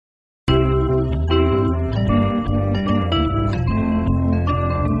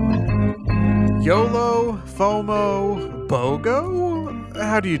YOLO, FOMO, BOGO?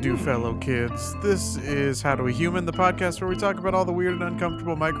 How do you do, fellow kids? This is How Do We Human, the podcast where we talk about all the weird and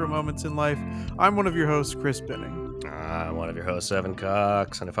uncomfortable micro moments in life. I'm one of your hosts, Chris Binning. I'm one of your hosts, Evan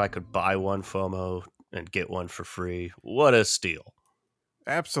Cox, and if I could buy one FOMO and get one for free, what a steal.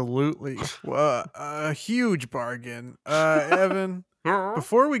 Absolutely. A huge bargain. Evan,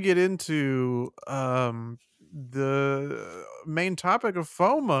 before we get into the main topic of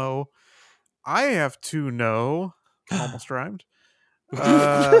FOMO, I have to know, almost rhymed.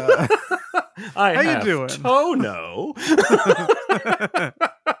 I how you have doing? Tono.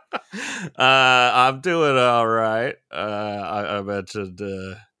 I'm doing all right. I mentioned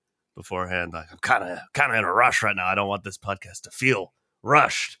beforehand, like I'm kind of in a rush right now. I don't want this podcast to feel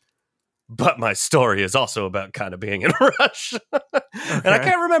rushed, but my story is also about kind of being in a rush, and I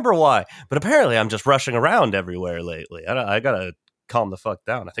can't remember why. But apparently, I'm just rushing around everywhere lately. I gotta calm the fuck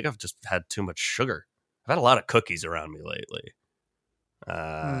down. I think I've just had too much sugar. I've had a lot of cookies around me lately.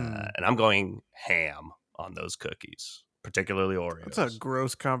 And I'm going ham on those cookies, particularly Oreos. That's a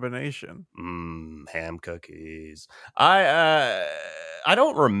gross combination. Ham cookies. I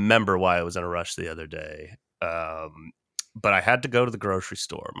don't remember why I was in a rush the other day, but I had to go to the grocery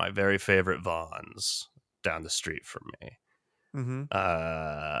store, my very favorite Vons down the street from me.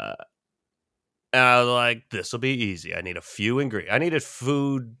 Mm-hmm. And I was like, this will be easy. I need a few ingredients. I needed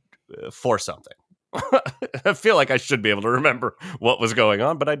food for something. I feel like I should be able to remember what was going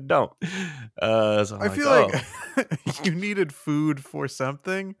on, but I don't. So I feel like you needed food for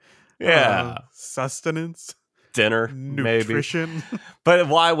something. Yeah. Sustenance. Dinner, nutrition. Maybe. But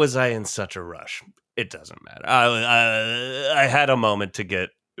why was I in such a rush? It doesn't matter. I had a moment to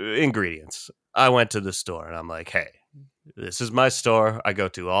get ingredients. I went to the store and I'm like, hey, this is my store. I go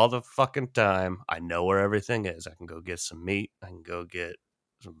to all the fucking time. I know where everything is. I can go get some meat. I can go get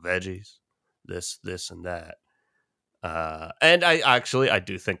some veggies. This, and that. And I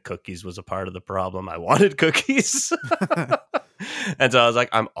do think cookies was a part of the problem. I wanted cookies. And so I was like,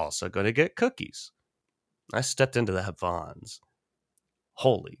 I'm also going to get cookies. I stepped into that Vons.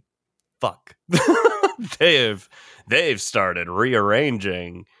 Holy fuck. They've started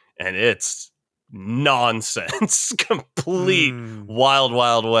rearranging, and it's nonsense. Complete wild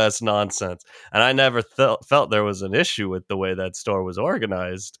west nonsense. And I never felt there was an issue with the way that store was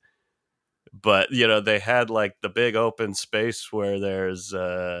organized. But, you know, they had like the big open space where there's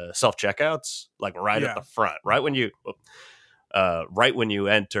self-checkouts, like right at the front, right when you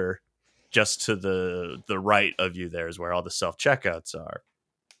enter, just to the right of you, there's where all the self-checkouts are.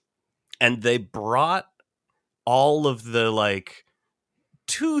 And they brought all of the like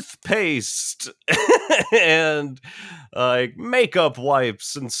toothpaste and like makeup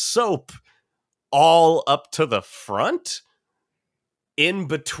wipes and soap all up to the front, in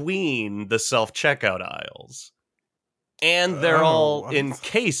between the self-checkout aisles. And they're all in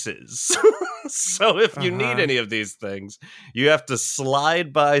cases. So if you need any of these things, you have to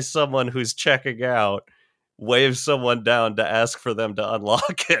slide by someone who's checking out, wave someone down to ask for them to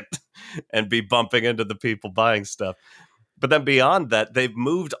unlock it, and be bumping into the people buying stuff. But then beyond that, they've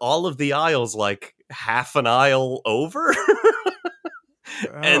moved all of the aisles like half an aisle over.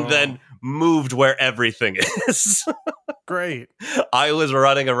 And then moved where everything is. Great. I was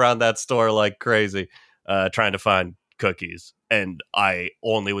running around that store like crazy, trying to find cookies, and I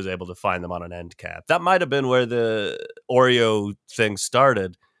only was able to find them on an end cap. That might have been where the Oreo thing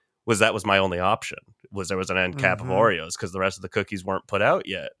started. That was my only option. There was an end cap of Oreos because the rest of the cookies weren't put out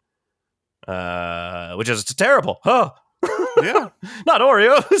yet, which is terrible. Huh? Yeah, not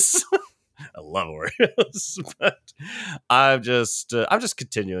Oreos. I love Oreos, but I'm just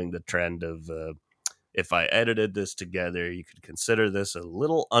continuing the trend of if I edited this together, you could consider this a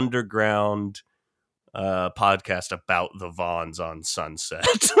little underground podcast about the Vons on Sunset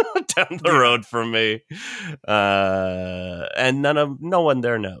down the road from me, and no one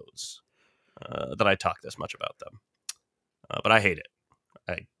there knows that I talk this much about them, but I hate it.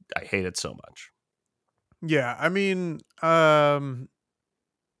 I hate it so much. Yeah, I mean,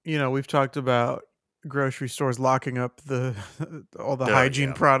 you know, we've talked about grocery stores locking up all the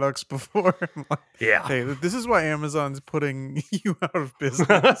hygiene products before. Like, hey, this is why Amazon's putting you out of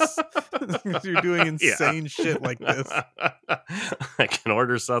business. Because you're doing insane shit like this. I can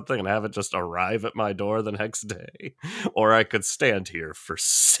order something and have it just arrive at my door the next day. Or I could stand here for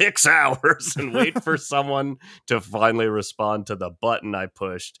 6 hours and wait for someone to finally respond to the button I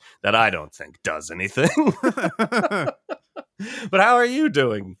pushed that I don't think does anything. But how are you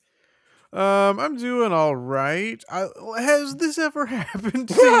doing? I'm doing all right. Has this ever happened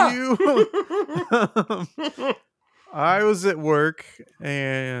to you? I was at work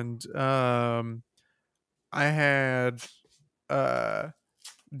and I had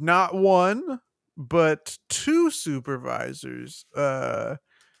not one but two supervisors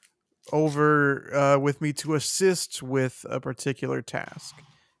over with me to assist with a particular task.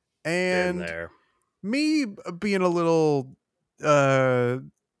 Been And there. me being a little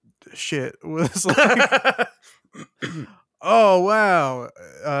shit was like oh wow,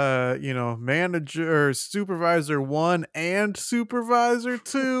 manager, supervisor 1 and supervisor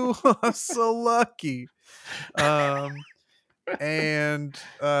 2. So lucky. And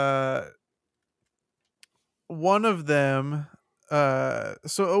one of them,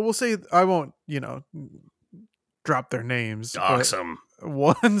 so we'll say, I won't drop their names, Dox them.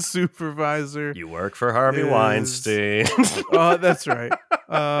 One supervisor, you work for Harvey Weinstein. Oh, that's right.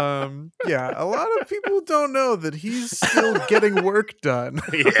 Yeah, a lot of people don't know that he's still getting work done.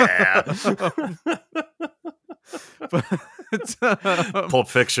 Yeah. Pulp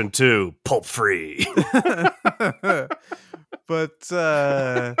Fiction 2, Pulp Free. But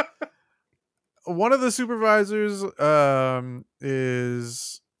one of the supervisors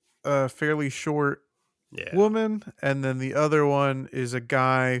is a fairly short woman, and then the other one is a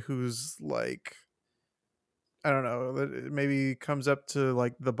guy who's like, I don't know, maybe comes up to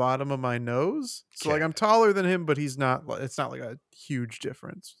like the bottom of my nose. So like I'm taller than him, but he's not. It's not like a huge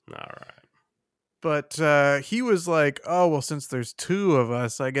difference. All right. But he was like, "Oh well, since there's two of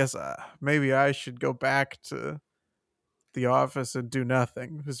us, I guess maybe I should go back to the office and do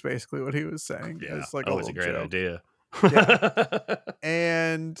nothing." Was basically what he was saying. Yeah, it's like always a great joke. idea. Yeah.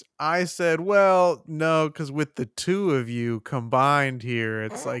 And I said, well, no, because with the two of you combined here,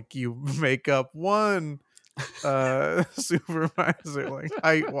 it's like you make up one supervisor, like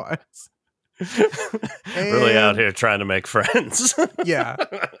height wise. Really out here trying to make friends. Yeah,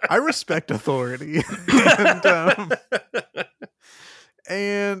 I respect authority.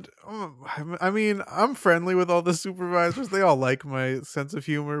 And I mean, I'm friendly with all the supervisors. They all like my sense of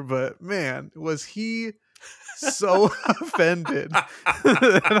humor, but man, was he so offended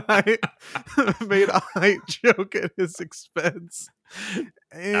that I made a height joke at his expense.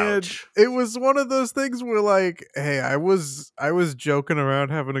 And Ouch. It was one of those things where like, hey, I was joking around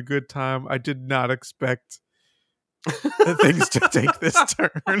having a good time. I did not expect things to take this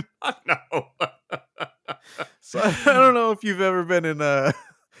turn. No. So I don't know if you've ever been in that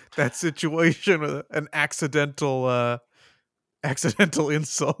situation with an accidental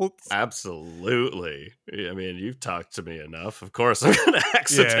insults. Absolutely. I mean, you've talked to me enough. Of course, I'm going to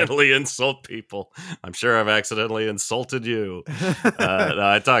accidentally insult people. I'm sure I've accidentally insulted you. No,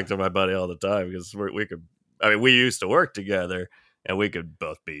 I talk to my buddy all the time because we used to work together and we could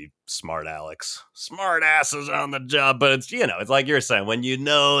both be smart asses on the job. But it's, it's like you're saying, when you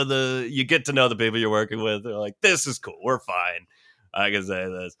get to know the people you're working with, they're like, this is cool. We're fine. I can say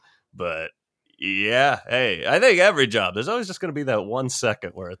this, but yeah, hey, I think every job, there's always just going to be that 1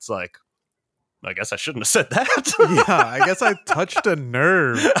 second where it's like, I guess I shouldn't have said that. Yeah, I guess I touched a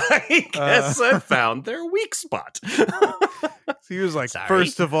nerve. I guess I found their weak spot. So he was like, sorry.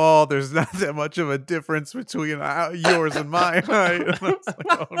 First of all, there's not that much of a difference between yours and mine. And I was like,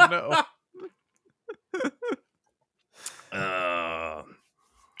 oh no.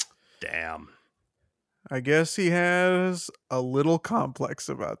 Damn. I guess he has a little complex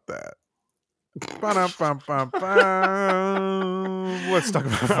about that. Let's talk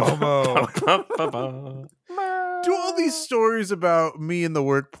about FOMO. Do all these stories about me in the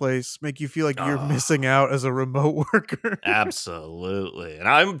workplace make you feel like you're missing out as a remote worker? Absolutely. And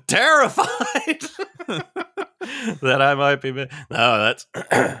I'm terrified that I might be. No, that's.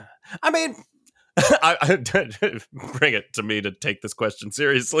 I mean, I bring it to me to take this question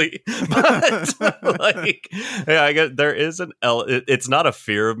seriously, but like, yeah, I guess there is it's not a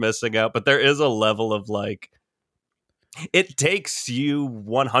fear of missing out, but there is a level of like, it takes you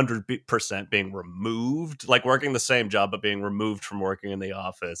 100% being removed, like working the same job but being removed from working in the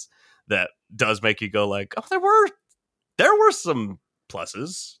office. That does make you go like, oh, there were some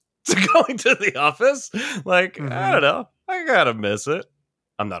pluses to going to the office. Like, I don't know, I gotta miss it.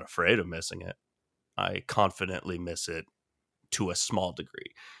 I'm not afraid of missing it. I confidently miss it to a small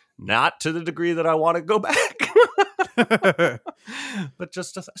degree. Not to the degree that I want to go back. But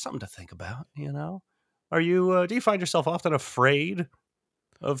just something to think about, Are you, do you find yourself often afraid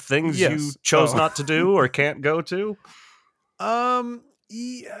of things you chose not to do or can't go to? Yeah,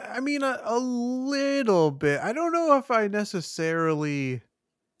 I mean, a little bit. I don't know if I necessarily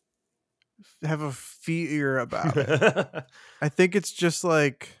have a fear about it. I think it's just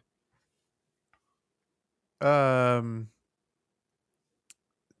like,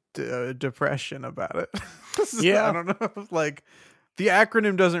 depression about it. Yeah. I don't know. Like, the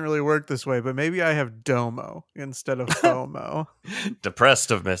acronym doesn't really work this way, but maybe I have DOMO instead of FOMO.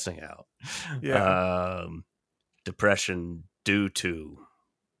 Depressed of missing out. Yeah. Depression due to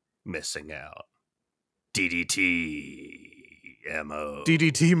missing out. DDT-MO.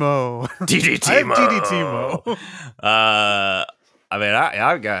 DDT-MO. DDT-MO. I have DDT-MO. I mean,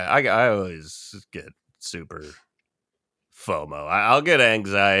 I always get super FOMO. I'll get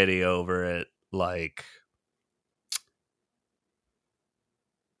anxiety over it. Like,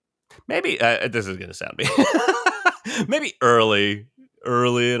 maybe this is gonna sound me. Maybe early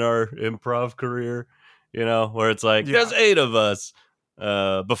in our improv career, you know, where it's like there's 8 of us.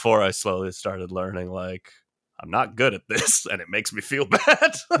 Before I slowly started learning, like, I'm not good at this, and it makes me feel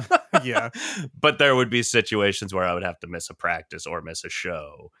bad. Yeah. But there would be situations where I would have to miss a practice or miss a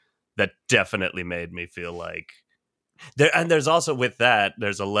show that definitely made me feel like there. And there's also, with that,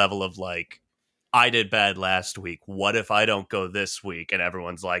 there's a level of like, I did bad last week. What if I don't go this week? And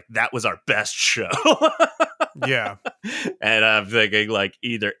everyone's like, that was our best show. Yeah. And I'm thinking, like,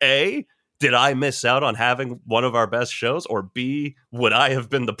 either A, did I miss out on having one of our best shows? Or B, would I have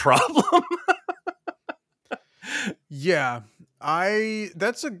been the problem? Yeah.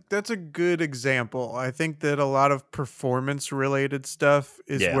 That's a good example. I think that a lot of performance related stuff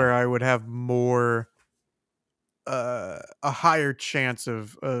is where I would have more a higher chance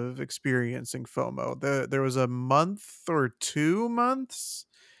of experiencing FOMO. There was a month or 2 months,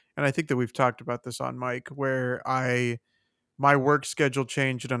 and I think that we've talked about this on mic, where my work schedule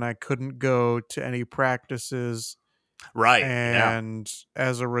changed and I couldn't go to any practices. Right. And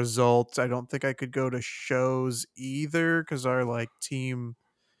as a result, I don't think I could go to shows either because our like team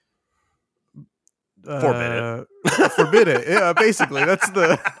forbid it. Yeah, basically that's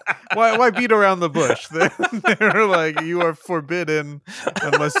the why beat around the bush. They're like, you are forbidden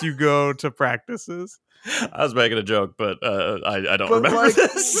unless you go to practices. I was making a joke, but I don't remember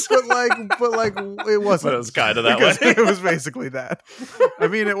this. but it wasn't. But it was kind of that way. It was basically that. I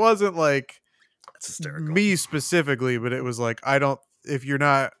mean, it wasn't like me specifically, but it was like, if you're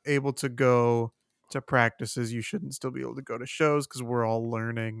not able to go to practices, you shouldn't still be able to go to shows because we're all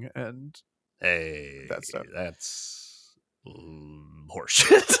learning and that stuff. That's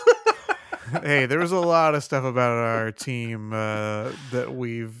horseshit. Hey, there was a lot of stuff about our team that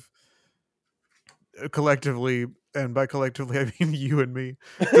we've collectively, and by collectively I mean you and me,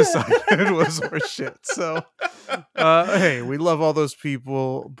 decided was horseshit. So hey, we love all those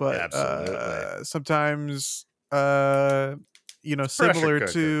people, but sometimes similar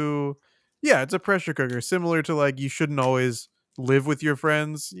to it's a pressure cooker, similar to like, you shouldn't always live with your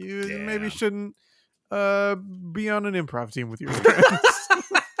friends. You maybe shouldn't be on an improv team with your friends.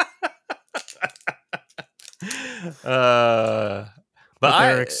 But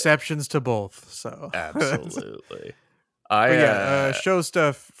there are exceptions to both, so absolutely. Show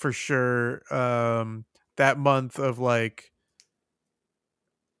stuff for sure. That month of like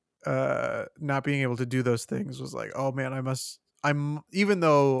not being able to do those things was like, oh man, even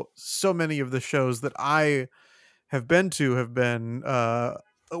though so many of the shows that I have been to have been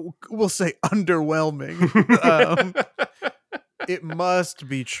we'll say underwhelming. It must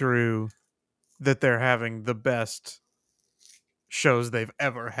be true that they're having the best shows they've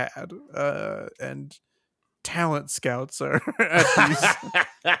ever had, and talent scouts are at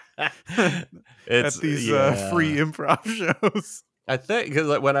these free improv shows. I think because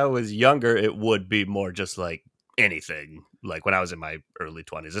like, when I was younger, it would be more just like anything. Like when I was in my early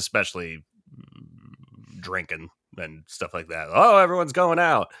 20s, especially drinking and stuff like that. Oh, everyone's going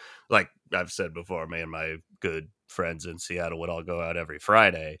out. Like I've said before, me and my good friends in Seattle would all go out every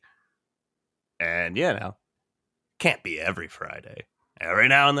Friday. And, can't be every Friday. Every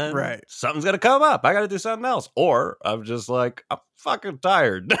now and then, right, something's got to come up. I got to do something else. Or I'm just like, I'm fucking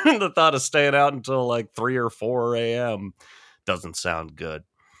tired. The thought of staying out until like 3 or 4 a.m. doesn't sound good.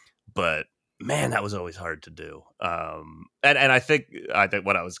 But, man, that was always hard to do. And I think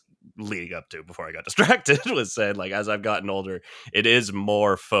what I was leading up to before I got distracted was saying, like, as I've gotten older, it is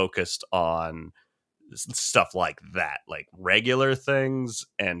more focused on stuff like that, like regular things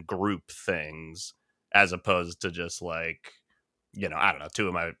and group things, as opposed to just like, I don't know,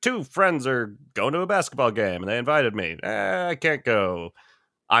 two friends are going to a basketball game and they invited me. I can't go.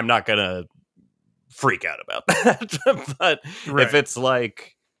 I'm not gonna freak out about that. But if it's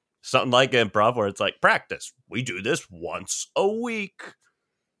like something like improv where it's like practice, we do this once a week,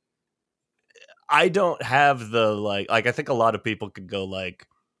 I don't have the like I think a lot of people could go like,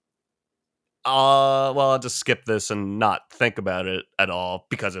 well, I'll just skip this and not think about it at all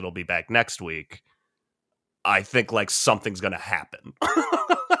because it'll be back next week. I think like something's gonna happen.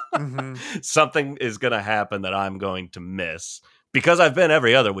 Something is going to happen that I'm going to miss because I've been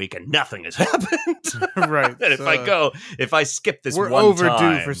every other week and nothing has happened. Right. And if I skip this we're one overdue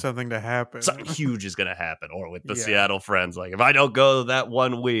time, for something to happen. Something huge is going to happen. Or with the Seattle Friends, like if I don't go that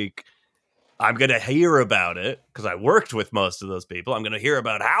 1 week, I'm going to hear about it because I worked with most of those people. I'm going to hear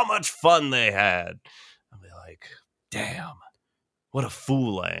about how much fun they had. I'll be like, damn, what a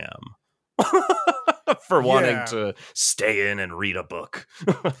fool I am for wanting to stay in and read a book.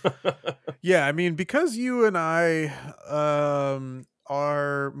 Yeah, I mean, because you and I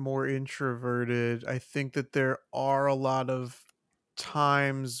are more introverted, I think that there are a lot of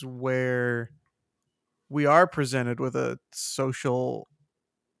times where we are presented with a social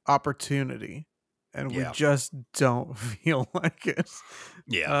opportunity and we just don't feel like it.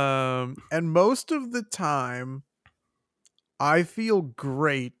 And most of the time I feel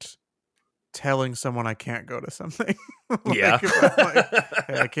great telling someone I can't go to something. If I'm like,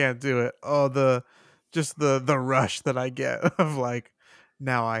 hey, I can't do it. Oh, the rush that I get of like,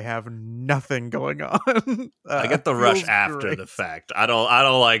 now I have nothing going on. I get the rush after the fact. I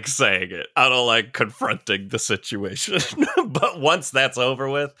don't like saying it. I don't like confronting the situation. But once that's over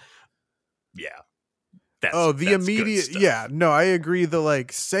with, that's immediate. Yeah, no, I agree. The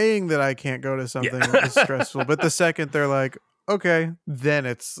like saying that I can't go to something is stressful, but the second they're like, okay, then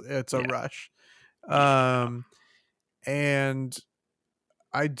it's a rush. And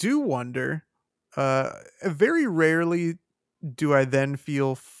I do wonder, very rarely do I then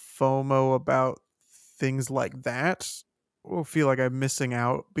feel FOMO about things like that, or feel like I'm missing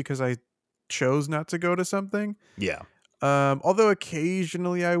out because I chose not to go to something. Although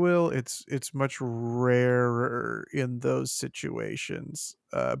occasionally I will, it's much rarer in those situations.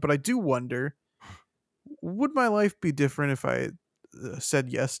 But I do wonder, would my life be different if I said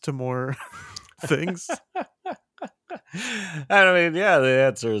yes to more things? I mean, the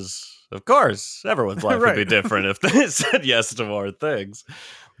answer is, of course, everyone's life would be different if they said yes to more things.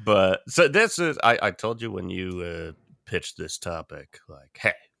 But so this is, I told you when you pitched this topic, like,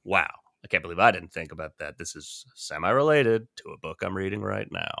 hey, wow, I can't believe I didn't think about that. This is semi-related to a book I'm reading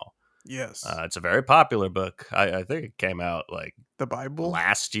right now. Yes. It's a very popular book. I think it came out like the Bible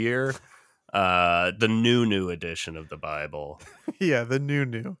last year. The new edition of the Bible. The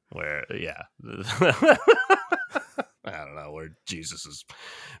new. Where, I don't know, where Jesus is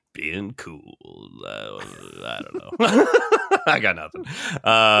being cool. I don't know. I got nothing.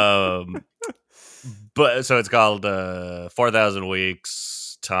 But so it's called 4,000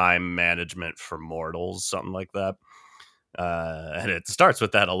 Weeks Time Management for Mortals, something like that. And it starts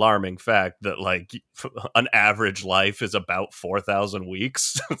with that alarming fact that like an average life is about 4,000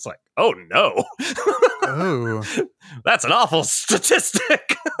 weeks. It's like, oh no. That's an awful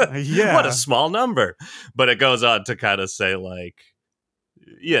statistic. What a small number. But it goes on to kind of say like,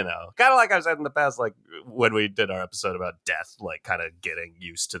 kind of like I've said in the past, like when we did our episode about death, like kind of getting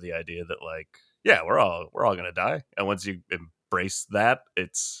used to the idea that like, we're all gonna die. And once you embrace that,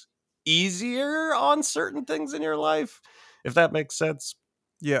 it's easier on certain things in your life, if that makes sense.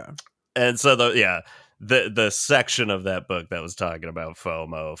 And so the section of that book that was talking about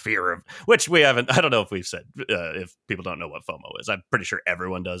FOMO, fear of, which we haven't, I don't know if we've said, if people don't know what FOMO is. I'm pretty sure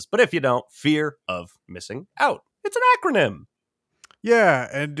everyone does, but if you don't, fear of missing out. It's an acronym.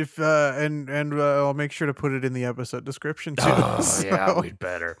 And if and I'll make sure to put it in the episode description too. We'd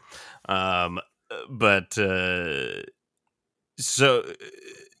better. But so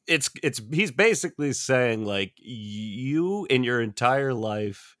it's he's basically saying like, you in your entire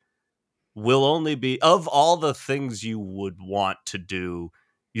life will only be, of all the things you would want to do,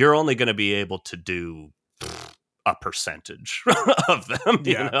 you're only going to be able to do a percentage of them.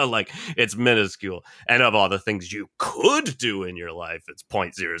 You know, like it's minuscule. And of all the things you could do in your life, it's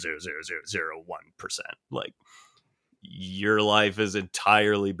 0.00001%. Like your life is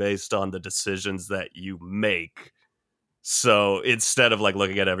entirely based on the decisions that you make. So instead of like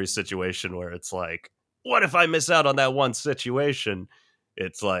looking at every situation where it's like, what if I miss out on that one situation?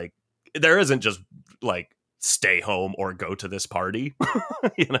 It's like, there isn't just like stay home or go to this party,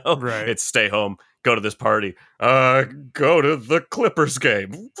 It's stay home, go to this party, go to the Clippers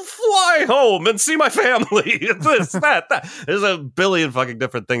game, fly home and see my family. This, that. There's a billion fucking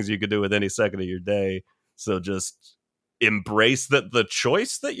different things you could do with any second of your day. So just embrace that the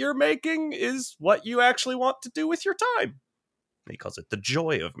choice that you're making is what you actually want to do with your time. He calls it the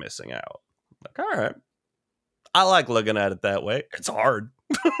joy of missing out. Like, all right. I like looking at it that way. It's hard.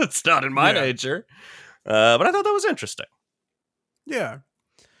 It's not in my nature. But I thought that was interesting. That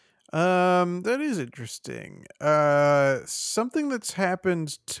is interesting. Something that's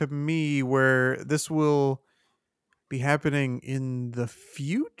happened to me where this will be happening in the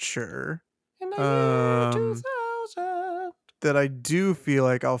future. In the year 2000. That I do feel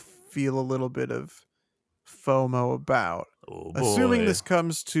like I'll feel a little bit of FOMO about. Oh boy. Assuming this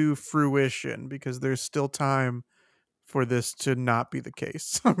comes to fruition, because there's still time for this to not be the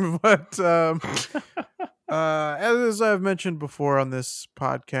case. But as I've mentioned before on this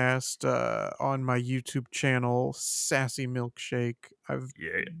podcast, on my YouTube channel, Sassy Milkshake, I've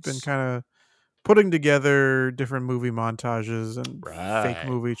been kind of putting together different movie montages and fake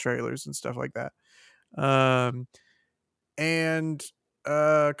movie trailers and stuff like that. And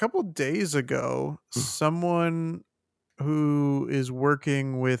a couple days ago, someone who is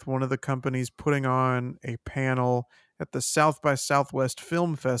working with one of the companies putting on a panel at the South by Southwest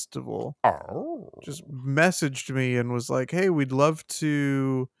Film Festival just messaged me and was like, hey, we'd love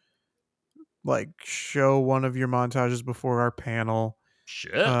to like show one of your montages before our panel.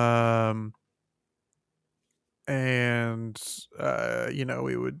 Shit. And you know,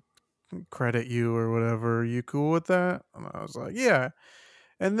 we would credit you or whatever. Are you cool with that? And I was like, yeah.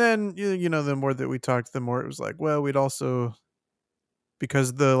 And then you know, the more that we talked, the more it was like, well, we'd also,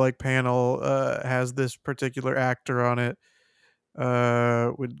 because the like panel has this particular actor on it,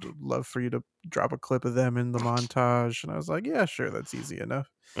 we'd love for you to drop a clip of them in the montage. And I was like, yeah, sure, that's easy enough.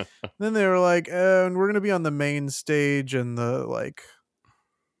 Then they were like, and we're gonna be on the main stage, and the like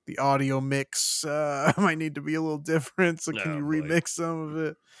the audio mix might need to be a little different, so can you remix some of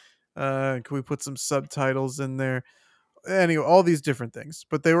it? Can we put some subtitles in there? Anyway, all these different things.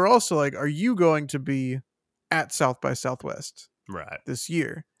 But they were also like, are you going to be at South by Southwest this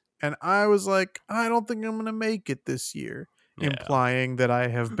year? And I was like, I don't think I'm going to make it this year. Yeah. Implying that I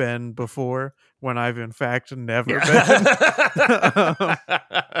have been before when I've in fact never been.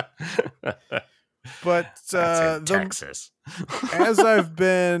 But Texas. As I've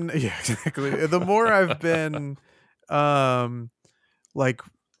been, yeah, exactly. The more I've been, like,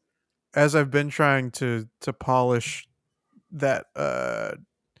 as I've been trying to polish that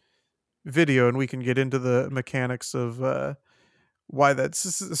video, and we can get into the mechanics of why that's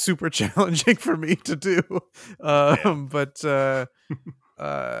super challenging for me to do. But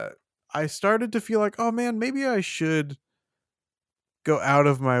I started to feel like, oh man, maybe I should go out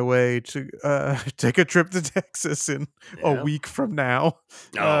of my way to take a trip to Texas in a week from now.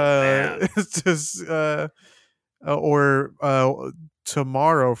 Or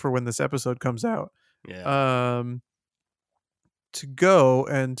tomorrow for when this episode comes out. To go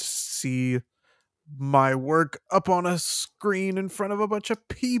and see my work up on a screen in front of a bunch of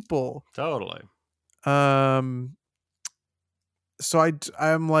people. Totally. So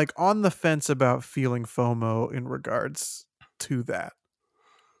I'm like on the fence about feeling FOMO in regards to that.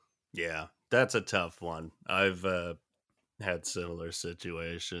 Yeah, that's a tough one. I've had similar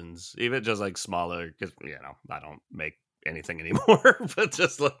situations, even just like smaller, because you know I don't make anything anymore, but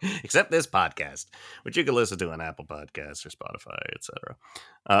just like, except this podcast, which you can listen to on Apple Podcasts or Spotify, etc.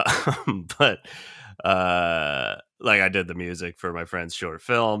 But like I did the music for my friend's short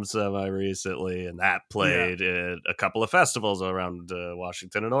film semi recently, and that played at a couple of festivals around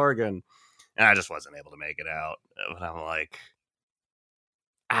Washington and Oregon, and I just wasn't able to make it out. But I'm like,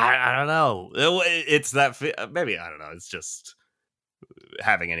 I don't know. It's that maybe I don't know. It's just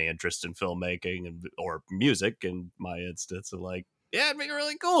having any interest in filmmaking or music in my instance, and like, yeah, it'd be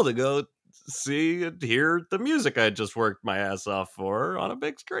really cool to go see and hear the music I just worked my ass off for on a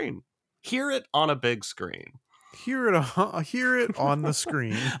big screen. Hear it on a big screen. Hear it on the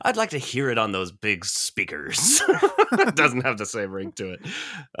screen. I'd like to hear it on those big speakers. It doesn't have the same ring to it.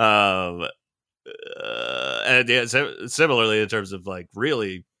 And yeah, similarly in terms of like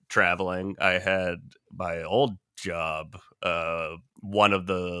really traveling, I had my old job, one of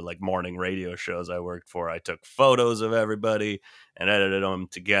the like morning radio shows I worked for, I took photos of everybody and edited them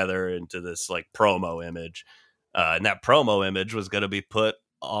together into this like promo image, and that promo image was going to be put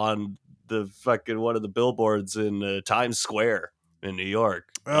on the fucking one of the billboards in Times Square in New York.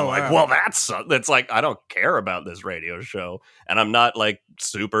 I'm like, well, that's like, I don't care about this radio show, and I'm not like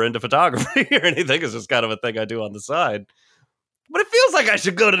super into photography or anything. It's just kind of a thing I do on the side. But it feels like I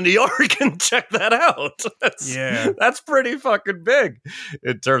should go to New York and check that out. That's pretty fucking big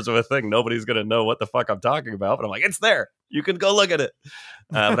in terms of a thing. Nobody's going to know what the fuck I'm talking about, but I'm like, it's there. You can go look at it.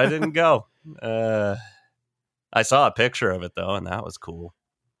 But I didn't go. I saw a picture of it, though, and that was cool.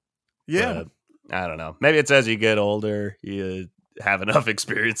 Yeah. But I don't know. Maybe it's as you get older, you have enough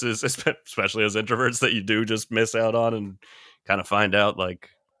experiences, especially as introverts, that you do just miss out on and kind of find out, like,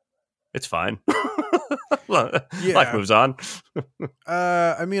 it's fine. Life moves on.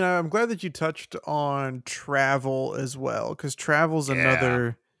 I mean, I'm glad that you touched on travel as well, because travel's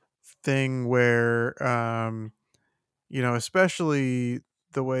another thing where especially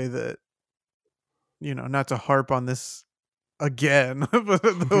the way that, not to harp on this again, but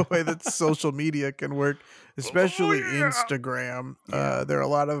the way that social media can work, especially Instagram. There are a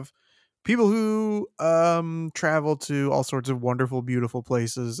lot of people who travel to all sorts of wonderful, beautiful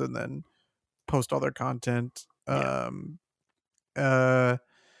places and then post all their content. And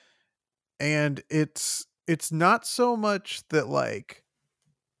it's not so much that like,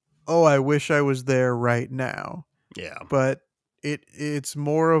 oh, I wish I was there right now. Yeah. But it's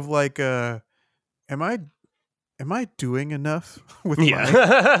more of like am I doing enough with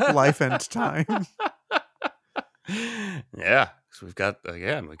my life and time? Yeah. So we got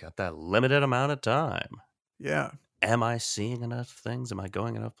that limited amount of time. Yeah. Am I seeing enough things? Am I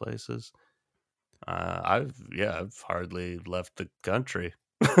going enough places? I've hardly left the country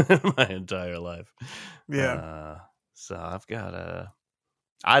my entire life. Yeah. So I've got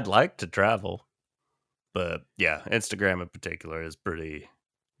I'd like to travel, but yeah, Instagram in particular is pretty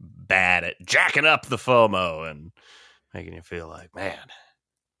bad at jacking up the FOMO and making you feel like, man,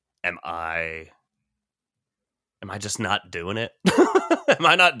 am I just not doing it? Am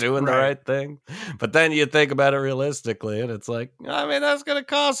I not doing the right thing? But then you think about it realistically, and it's like, I mean, that's going to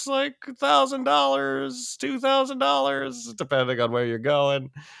cost like $1,000, $2,000, depending on where you're going.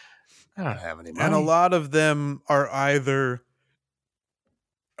 I don't have any money. And a lot of them are either,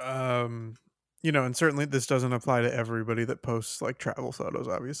 and certainly this doesn't apply to everybody that posts like travel photos,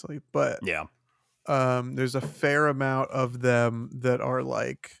 obviously, but yeah, there's a fair amount of them that are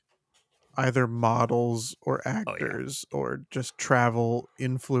like either models or actors or just travel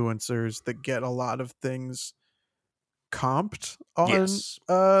influencers that get a lot of things comped on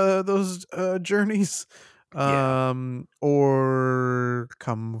those journeys, or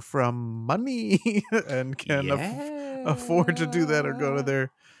come from money and can afford to do that or go to their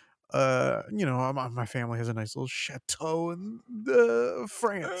my family has a nice little chateau in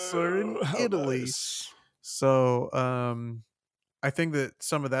France or in Italy. Nice. So I think that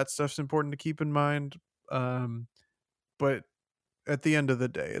some of that stuff's important to keep in mind. But at the end of the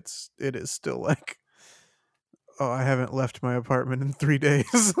day, it is still like, oh, I haven't left my apartment in 3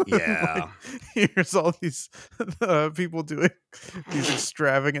 days. Yeah. Here's all these people doing these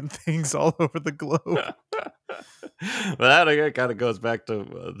extravagant things all over the globe. Well, that again kind of goes back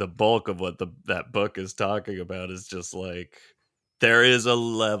to the bulk of what that book is talking about, is just like, there is a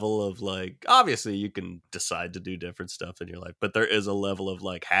level of like, obviously you can decide to do different stuff in your life, but there is a level of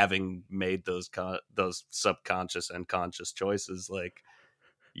like, having made those subconscious and conscious choices, like,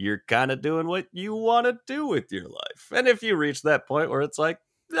 you're kind of doing what you want to do with your life. And if you reach that point where it's like,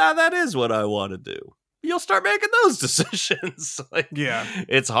 that is what I want to do, you'll start making those decisions. Like, yeah,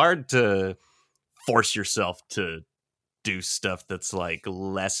 it's hard to force yourself to do stuff that's like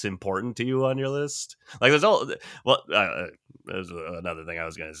less important to you on your list. Like there's another thing I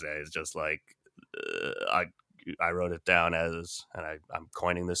was going to say is just like, I wrote it down as, and I'm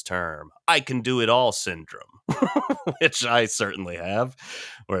coining this term, I can do it all syndrome, which I certainly have,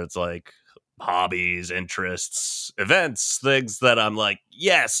 where it's like hobbies, interests, events, things that I'm like,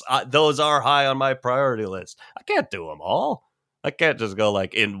 yes, those are high on my priority list. I can't do them all. I can't just go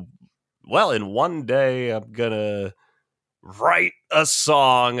like, in one day I'm going to write a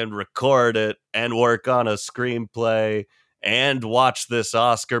song and record it and work on a screenplay and watch this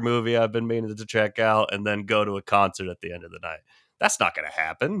Oscar movie I've been meaning to check out and then go to a concert at the end of the night. That's not going to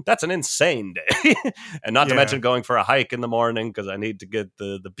happen. That's an insane day. And not to mention going for a hike in the morning because I need to get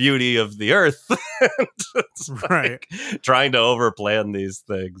the beauty of the earth. Right. Trying to overplan these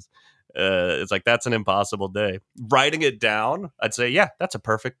things. It's like, that's an impossible day. Writing it down, I'd say, yeah, that's a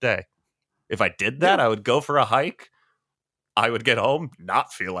perfect day. If I did that, I would go for a hike. I would get home,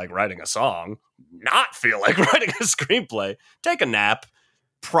 not feel like writing a song, not feel like writing a screenplay, take a nap,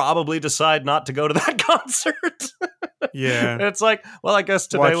 probably decide not to go to that concert. Yeah. It's like, well, I guess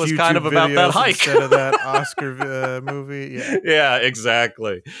today was kind of about that hike. Instead of that Oscar movie. Yeah. Yeah,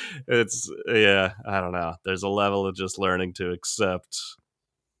 exactly. I don't know. There's a level of just learning to accept.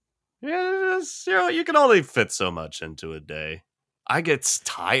 Yeah, you can only fit so much into a day. I get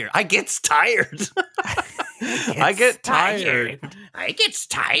tired. I get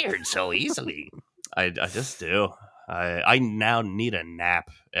tired so easily. I just do. I now need a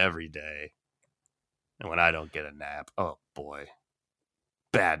nap every day. And when I don't get a nap, oh boy.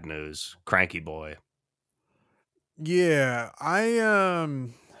 Bad news. Cranky boy. Yeah, I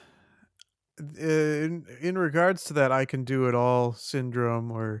in regards to that I can do it all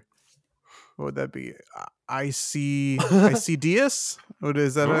syndrome, or what would that be? ICDS? What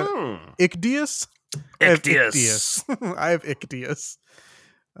is that? Ichthys? Ichthys. I have Ichthys.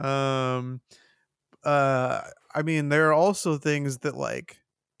 I mean, there are also things that, like,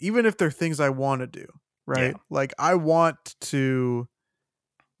 even if they're things I want to do, right? Yeah. Like, I want to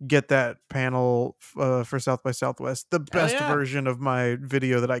get that panel for South by Southwest, the best version of my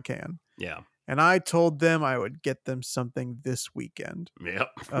video that I can. Yeah. And I told them I would get them something this weekend. Yep.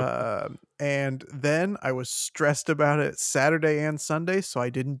 And then I was stressed about it Saturday and Sunday, so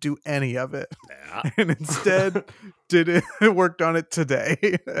I didn't do any of it. Yeah. And instead worked on it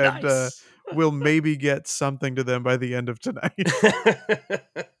today. And Nice. we'll maybe get something to them by the end of tonight.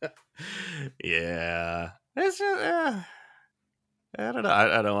 Yeah. It's just, I don't know.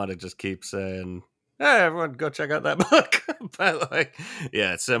 I don't want to just keep saying, hey, everyone go check out that book. But like,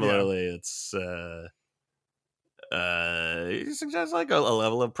 yeah, similarly, it's you suggest like a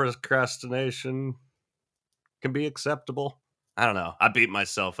level of procrastination can be acceptable. I don't know. I beat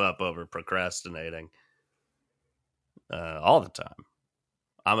myself up over procrastinating all the time.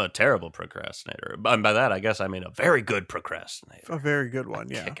 I'm a terrible procrastinator. And by that, I guess I mean a very good procrastinator. A very good one,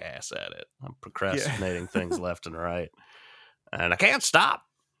 yeah. Kick ass at it. I'm procrastinating things left and right. And I can't stop.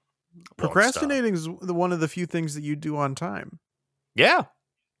 Procrastinating is one of the few things that you do on time. Yeah.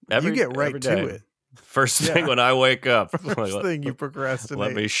 You get right to it. First thing when I wake up. First thing you procrastinate.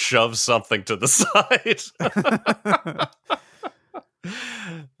 Let me shove something to the side.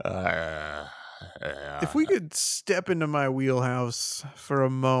 If we could step into my wheelhouse for a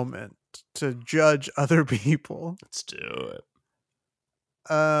moment to judge other people. Let's do it.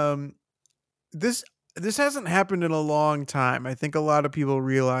 This hasn't happened in a long time. I think a lot of people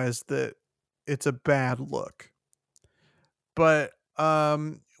realize that it's a bad look. But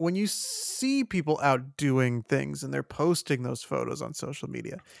when you see people out doing things and they're posting those photos on social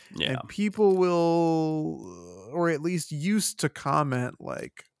media, and people will, or at least used to comment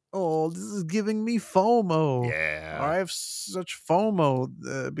like, oh, this is giving me FOMO. Yeah. Or I have such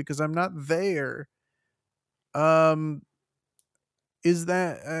FOMO because I'm not there. Is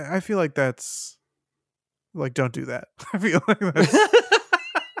that, I feel like that's, like, don't do that. I feel like that's,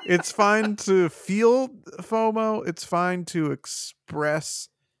 it's fine to feel FOMO. It's fine to express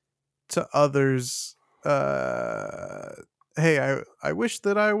to others, hey, I wish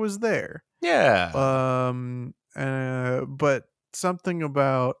that I was there. Yeah. But something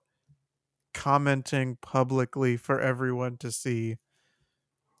about commenting publicly for everyone to see,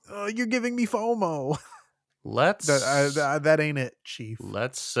 oh, you're giving me FOMO. That ain't it, Chief.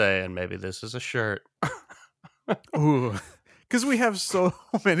 Let's say, and maybe this is a shirt. Ooh, because we have so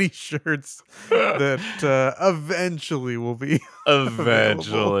many shirts that eventually will be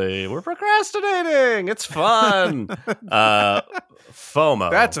eventually available. We're procrastinating. It's fun. FOMO.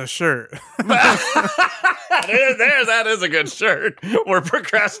 That's a shirt. That is a good shirt. We're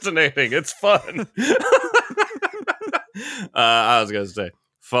procrastinating. It's fun. I was gonna say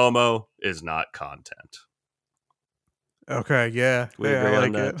FOMO is not content. Okay, yeah. We agree I like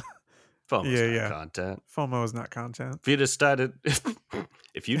on that. it. FOMO's not content. FOMO is not content. If you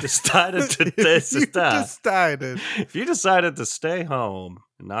decided to stay home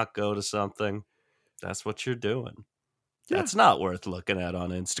and not go to something, that's what you're doing. Yeah. That's not worth looking at on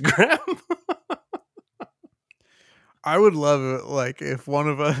Instagram. I would love it, like, if one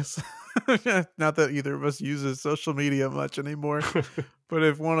of us, not that either of us uses social media much anymore, but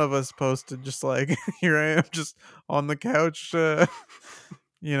if one of us posted just like, here I am just on the couch,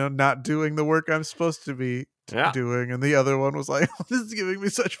 not doing the work I'm supposed to be doing, and the other one was like, this is giving me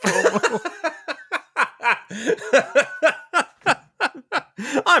such FOMO.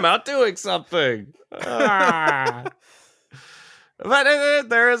 I'm out doing something. But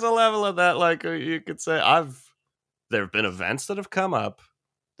there is a level of that, like you could say, there have been events that have come up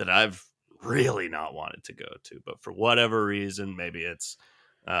that I've really not wanted to go to, but for whatever reason, maybe it's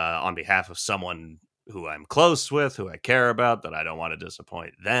on behalf of someone who I'm close with, who I care about, that I don't want to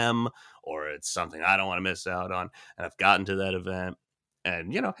disappoint them, or it's something I don't want to miss out on, and I've gotten to that event,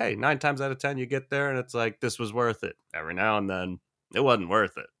 and hey, 9 times out of 10 you get there and it's like, this was worth it. Every now and then it wasn't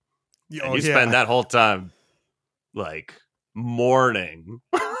worth it. And you spend that whole time like mourning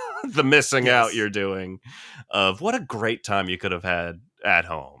the missing out you're doing of what a great time you could have had at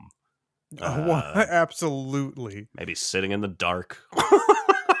home. Absolutely. Maybe sitting in the dark.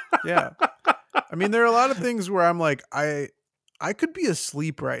 Yeah. I mean, there are a lot of things where I'm like, I could be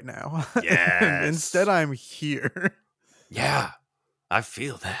asleep right now. Yes. Instead, I'm here. Yeah, I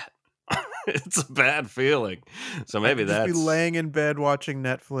feel that. It's a bad feeling. So maybe that's... be laying in bed watching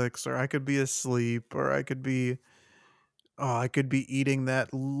Netflix, or I could be asleep, or I could be eating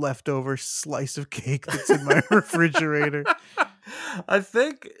that leftover slice of cake that's in my refrigerator. I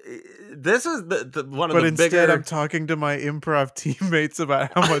think this is the one of the bigger... But instead, I'm talking to my improv teammates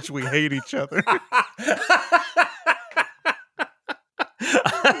about how much we hate each other.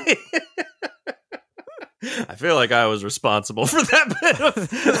 I feel like I was responsible for that bit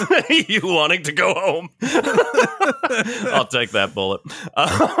of you wanting to go home. I'll take that bullet.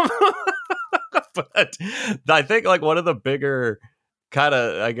 But I think like one of the bigger kind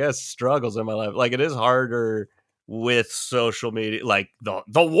of, I guess, struggles in my life, like it is harder with social media, like the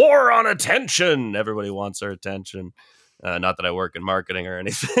war on attention. Everybody wants our attention. Not that I work in marketing or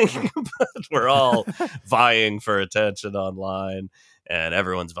anything, but we're all vying for attention online. And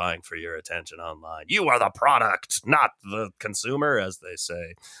everyone's vying for your attention online. You are the product, not the consumer, as they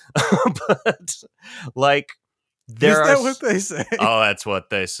say. But like, is that what they say? Oh, that's what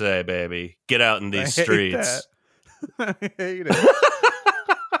they say, baby. Get out in these streets. I hate it.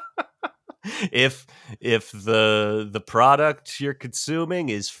 If the product you're consuming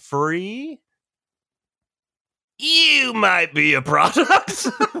is free, you might be a product.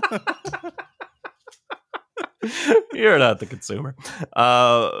 You're not the consumer.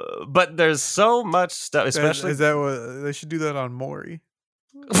 But there's so much stuff, especially... Is that what... They should do that on Maury.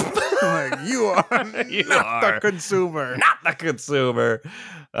 Like, you are the consumer. Not the consumer.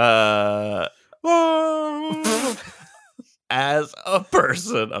 As a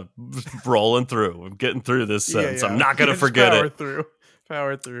person, I'm rolling through. I'm getting through this sentence. Yeah. I'm not going to forget it.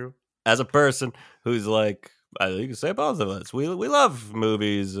 Power through. As a person who's like... you can say both of us. We love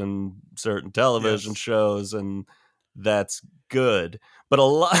movies and certain television shows, and that's good. But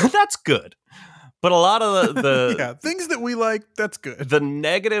that's good. But a lot of the things that we like, that's good. The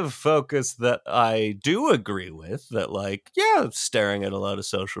negative focus that I do agree with, that like, staring at a lot of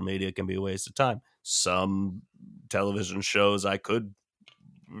social media can be a waste of time. Some television shows I could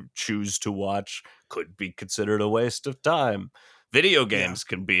choose to watch could be considered a waste of time. Video games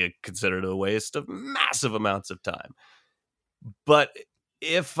can be considered a waste of massive amounts of time. But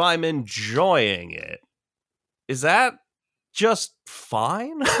if I'm enjoying it, is that just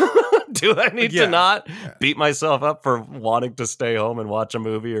fine? Do I need to not beat myself up for wanting to stay home and watch a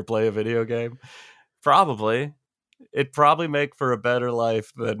movie or play a video game? Probably. It'd probably make for a better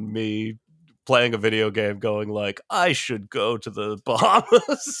life than me playing a video game going like, I should go to the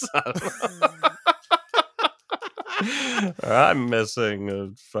Bahamas. I'm missing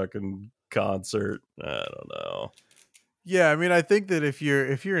a fucking concert. I don't know. Yeah, I mean, I think that if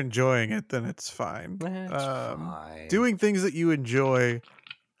you're enjoying it, then it's fine. It's fine. Doing things that you enjoy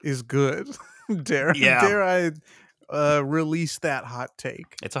is good. Dare I release that hot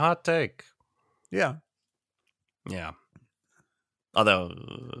take? It's a hot take. Yeah. Yeah. Although,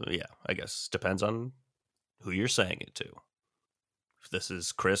 I guess depends on who you're saying it to. If this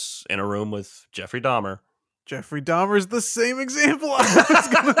is Chris in a room with Jeffrey Dahmer. Jeffrey Dahmer's the same example I was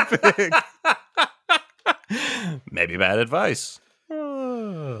going to pick. Maybe bad advice.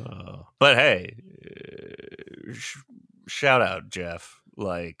 But hey, shout out, Jeff.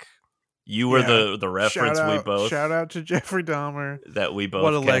 Like, you were the reference we both... Shout out to Jeffrey Dahmer. That we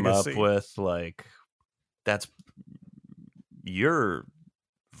both came up with. Like, that's... You're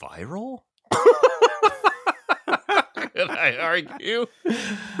viral? Could I argue?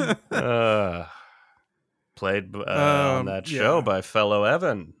 Played on that show by fellow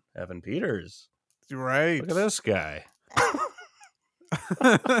Evan Peters. Right. Look at this guy.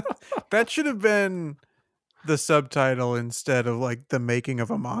 That should have been the subtitle instead of like the making of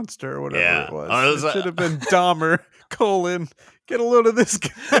a monster or whatever it was. It should have been Dahmer, get a load of this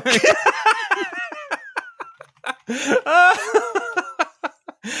guy.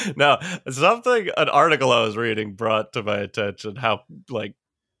 No, an article I was reading brought to my attention how like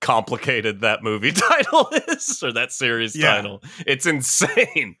complicated that movie title is, or that series title. It's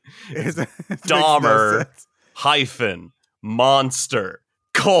insane. Dahmer hyphen monster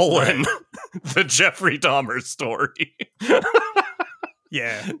colon the Jeffrey Dahmer story.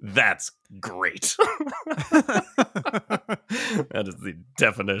 Yeah, that's great. That is the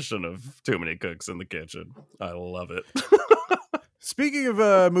definition of too many cooks in the kitchen. I love it. Speaking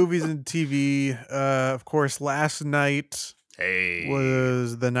of movies and TV, of course, last night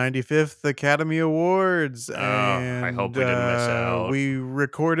was the 95th Academy Awards. And, I hope we didn't miss out. We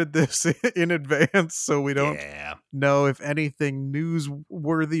recorded this in advance, so we don't know if anything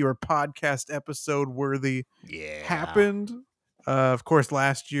newsworthy or podcast episode worthy happened. Of course,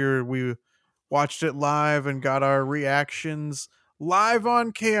 last year we watched it live and got our reactions live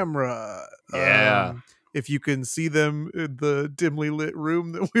on camera. Yeah. If you can see them in the dimly lit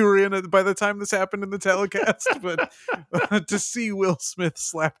room that we were in by the time this happened in the telecast, but to see Will Smith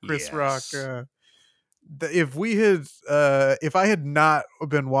slap Chris Rock, if I had not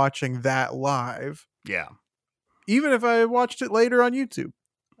been watching that live, even if I watched it later on YouTube,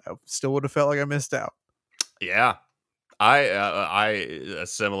 I still would have felt like I missed out. Yeah, A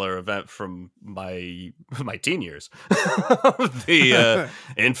similar event from my teen years, the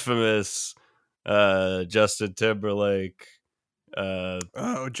infamous Justin Timberlake,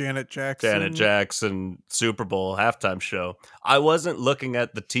 Janet Jackson Super Bowl halftime show. I wasn't looking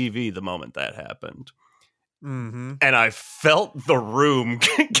at the TV the moment that happened, and I felt the room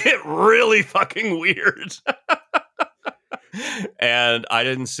get really fucking weird, and I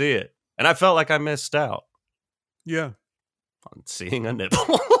didn't see it, and I felt like I missed out. Yeah. On seeing a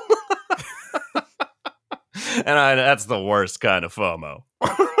nipple. And that's the worst kind of FOMO.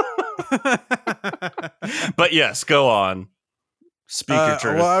 But yes, go on. Speak your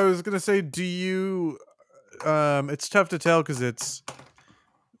truth. Well, I was going to say, do you... it's tough to tell because it's,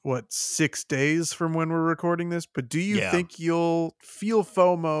 6 days from when we're recording this, but do you think you'll feel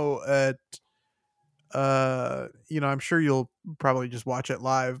FOMO at... I'm sure you'll probably just watch it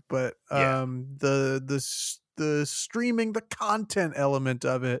live, but the streaming, the content element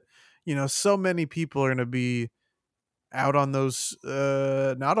of it, so many people are going to be out on those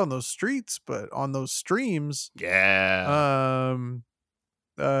not on those streets but on those streams, live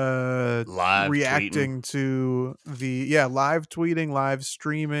reacting to the live tweeting, live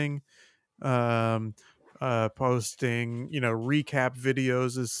streaming, posting recap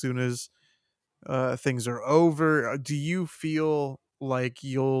videos as soon as things are over. Do you feel like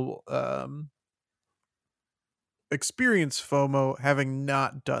you'll experience FOMO having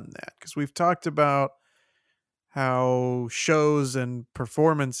not done that? Because we've talked about how shows and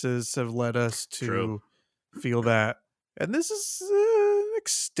performances have led us to feel that, and this is an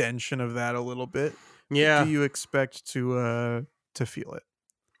extension of that a little bit. Do you expect to feel it?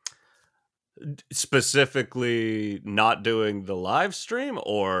 Specifically not doing the live stream,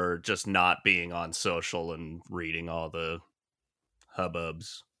 or just not being on social and reading all the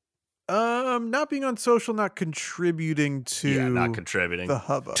hubbubs? Not being on social, not contributing to the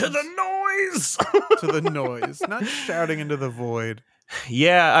hubbub, to the noise, to the noise, not shouting into the void.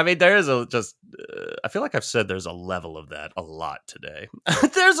 Yeah, I mean, there is I feel like I've said there's a level of that a lot today.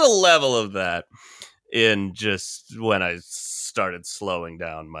 There's a level of that in just when I started slowing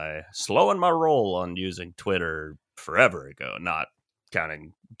my roll on using Twitter forever ago, not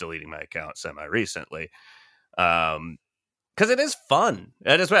counting deleting my account semi-recently. Because it is fun.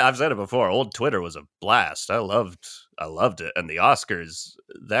 I've said it before. Old Twitter was a blast. I loved it. And the Oscars,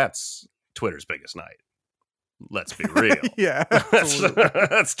 that's Twitter's biggest night. Let's be real. Yeah,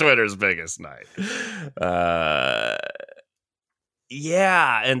 that's Twitter's biggest night.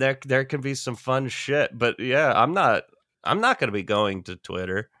 Yeah, and there can be some fun shit. But yeah, I'm not going to be going to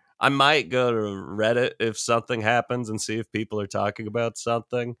Twitter. I might go to Reddit if something happens and see if people are talking about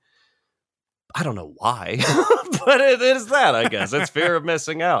something. I don't know why, but it is that, I guess. It's fear of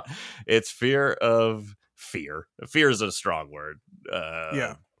missing out. It's fear. Fear is a strong word.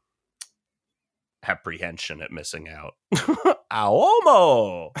 Apprehension at missing out.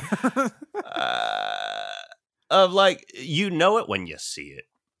 Aomo! Of like, it when you see it.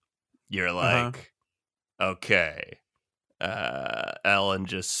 You're like, okay. Ellen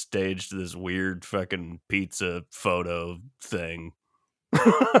just staged this weird fucking pizza photo thing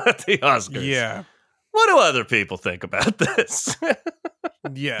at the Oscars. Yeah. What do other people think about this?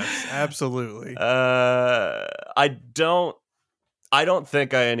 Yes, absolutely. I don't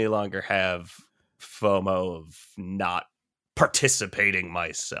think I any longer have FOMO of not participating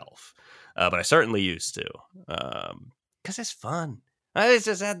myself. But I certainly used to. Because it's fun. I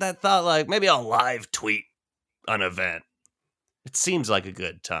just had that thought, like, maybe I'll live tweet an event. It seems like a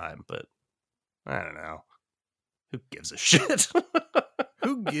good time, but I don't know. Who gives a shit?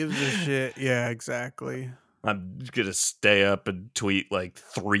 Who gives a shit? Yeah, exactly. I'm going to stay up and tweet like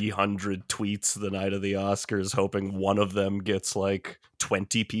 300 tweets the night of the Oscars, hoping one of them gets like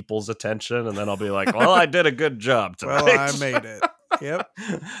 20 people's attention. And then I'll be like, well, I did a good job tonight. Well, I made it. Yep.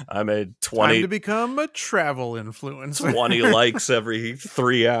 I made 20. Time to become a travel influencer. 20 likes every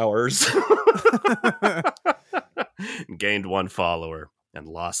 3 hours. Gained 1 follower and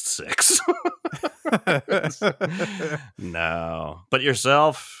lost 6. No. But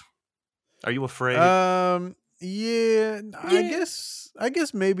yourself? Are you afraid? Yeah. I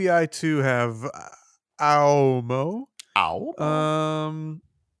guess maybe I too have Aomo. I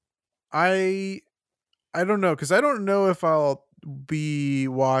don't know, because I don't know if I'll be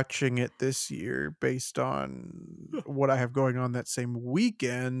watching it this year based on what I have going on that same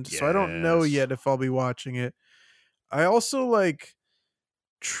weekend. Yes. So I don't know yet if I'll be watching it. I also like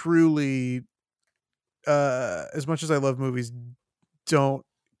truly, as much as I love movies, don't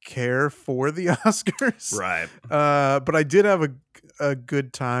care for the Oscars. Right. But I did have a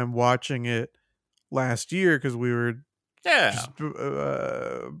good time watching it last year because we were just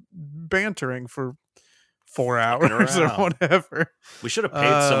bantering for 4 hours or whatever. We should have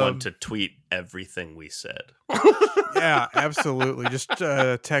paid someone to tweet everything we said. Yeah, absolutely. Just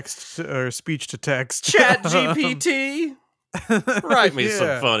text or speech to text. Chat GPT. Write me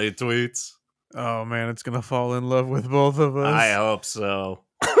some funny tweets. Oh man, it's gonna fall in love with both of us. I hope so.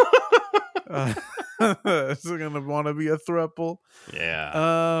 It's gonna want to be a throuple.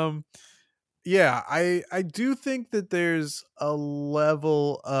 Yeah. Yeah, I do think that there's a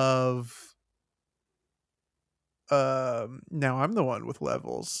level of now I'm the one with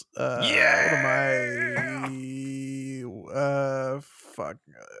levels. What am I?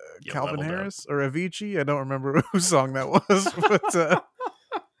 Calvin Harris or Avicii? I don't remember whose song that was, but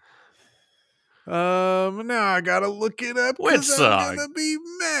now I gotta look it up. Which song? I'm gonna be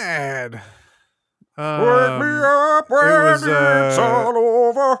mad. Wake me up when it's all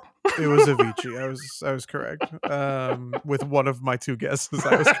over. It was Avicii. I was correct. With one of my two guesses,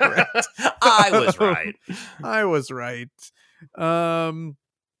 I was correct. I was right. I was right.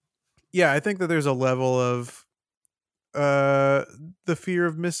 Yeah, I think that there's a level of the fear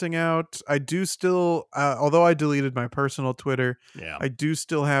of missing out. I do still, although I deleted my personal Twitter, I do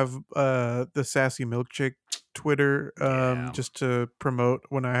still have the Sassy Milkshake Twitter just to promote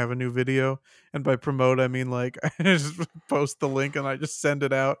when I have a new video. And by promote, I mean like I just post the link and I just send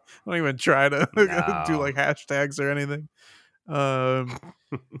it out. I don't even try to do like hashtags or anything.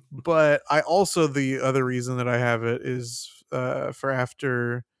 But I also, the other reason that I have it is for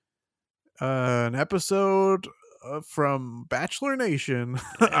after an episode from Bachelor Nation.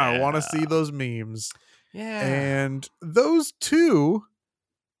 I want to see those memes. Yeah. And those two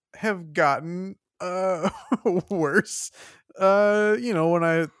have gotten worse. When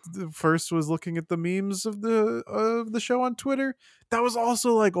I first was looking at the memes of the show on Twitter, that was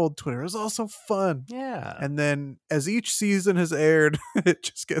also like old Twitter. It was also fun. Yeah. And then as each season has aired, it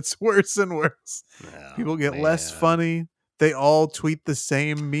just gets worse and worse. People get less funny. They all tweet the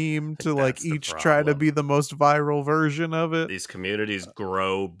same meme to like each try to be the most viral version of it. These communities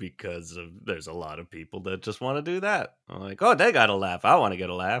grow because there's a lot of people that just want to do that. I'm like, oh, they got a laugh. I want to get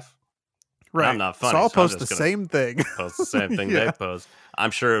a laugh. Right. I'm not funny. So I'll post the same thing. Post the same thing they post.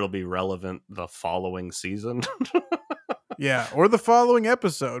 I'm sure it'll be relevant the following season. Yeah, or the following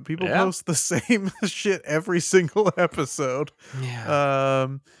episode. People post the same shit every single episode. Yeah.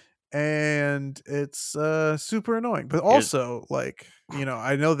 And it's super annoying. But also,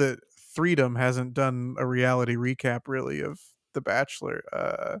 I know that Freedom hasn't done a reality recap really of The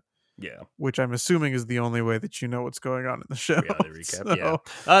Bachelor. Which I'm assuming is the only way that you know what's going on in the show. Reality recap,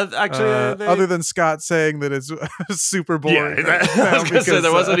 actually, other than Scott saying that it's super boring. Yeah, I was gonna say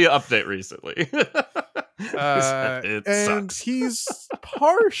there wasn't any update recently. And he's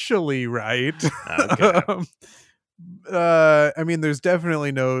partially right. Okay. I mean, there's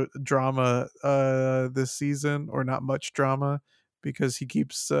definitely no drama this season, or not much drama, because he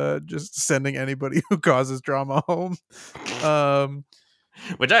keeps just sending anybody who causes drama home.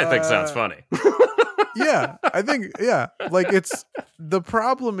 Which I think sounds funny. Yeah, I think, like it's, the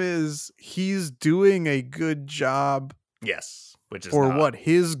problem is he's doing a good job. Yes, which is what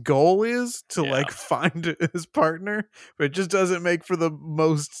his goal is to like find his partner, but it just doesn't make for the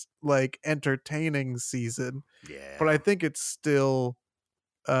most like entertaining season. Yeah, but I think it's still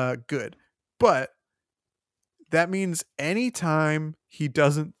good. But that means anytime he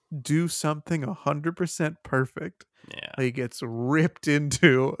doesn't do something 100% perfect, he gets ripped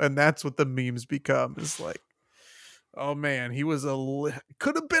into, and that's what the memes become. Is like, oh man, he was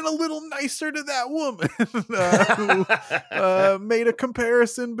could have been a little nicer to that woman who made a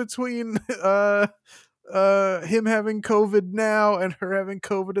comparison between him having COVID now and her having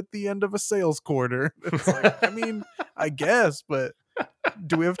COVID at the end of a sales quarter. It's like, I mean, I guess, but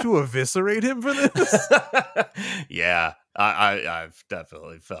do we have to eviscerate him for this? Yeah, I've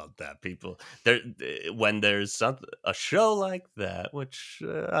definitely felt that people there when there's a show like that, which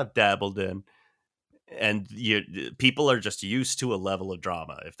I've dabbled in, and people are just used to a level of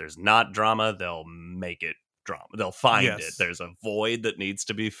drama. If there's not drama, they'll make it drama. They'll find it. There's a void that needs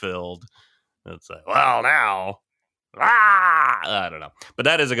to be filled. It's like, well, now, I don't know. But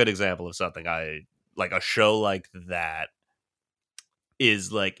that is a good example of something I like. A show like that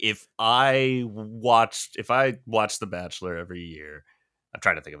is like, if I watched The Bachelor every year, I'm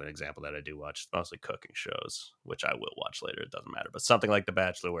trying to think of an example that I do watch. It's mostly cooking shows, which I will watch later. It doesn't matter. But something like The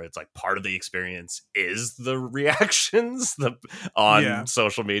Bachelor, where it's like part of the experience is the reactions on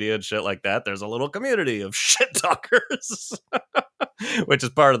social media and shit like that. There's a little community of shit talkers, which is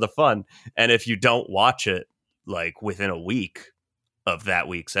part of the fun. And if you don't watch it like within a week of that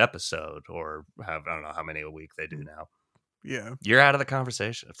week's episode, or I don't know how many a week they do now, Yeah. You're out of the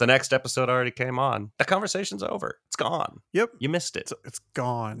conversation. If the next episode already came on, the conversation's over. It's gone. Yep. You missed it. It's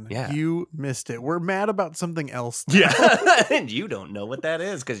gone. Yeah. You missed it. We're mad about something else now. Yeah. And you don't know what that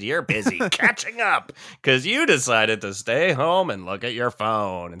is because you're busy catching up because you decided to stay home and look at your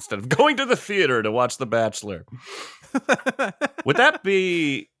phone instead of going to the theater to watch The Bachelor. Would that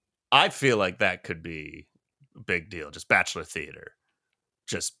be... I feel like that could be a big deal. Just Bachelor theater.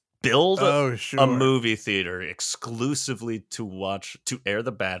 Just build a movie theater exclusively to air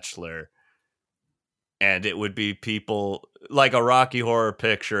The Bachelor, and it would be people like a Rocky Horror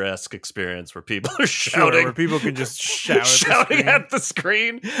Picture-esque experience where people are shouting, where people can just shout shouting at the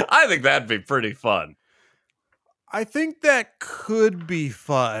screen. I think that'd be pretty fun. I think that could be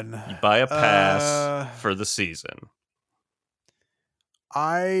fun. You buy a pass for the season.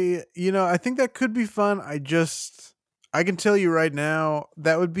 I think that could be fun. I can tell you right now,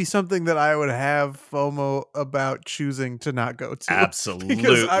 that would be something that I would have FOMO about choosing to not go to. Absolutely.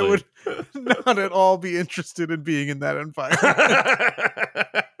 Because I would not at all be interested in being in that environment.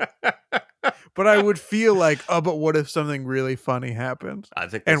 But I would feel like, but what if something really funny happened? I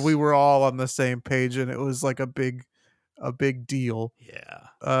think and we were all on the same page and it was like a big deal. Yeah.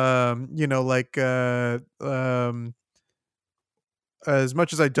 As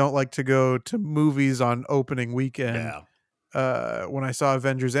much as I don't like to go to movies on opening weekend, when I saw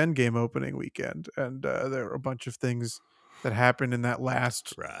Avengers Endgame opening weekend, and there were a bunch of things that happened in that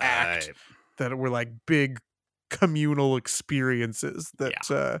last act that were like big communal experiences that,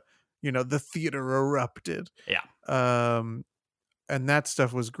 the theater erupted. Yeah. And that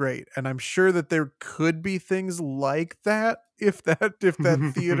stuff was great. And I'm sure that there could be things like that if that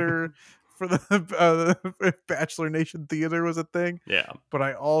theater... for the Bachelor Nation theater was a thing. Yeah. But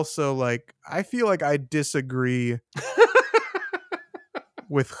I also I feel like I disagree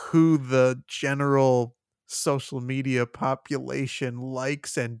with who the general social media population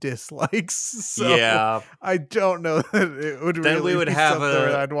likes and dislikes. So yeah. I don't know that it would then really we would be have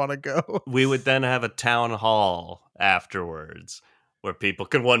something I'd want to go. We would then have a town hall afterwards where people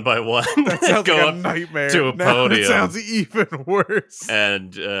can one by one that sounds go like a up nightmare. to a podium. It sounds even worse.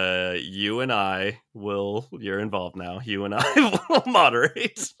 And you and I will, you're involved now, you and I will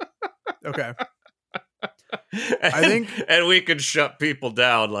moderate. Okay. And we could shut people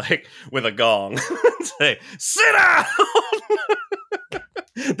down like with a gong. Say, sit down!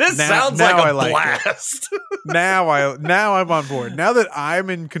 This sounds like a blast. Now I'm on board. Now that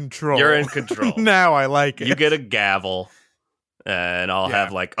I'm in control. You're in control. Now I like it. You get a gavel. And I'll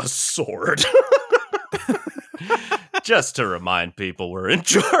have like a sword. Just to remind people we're in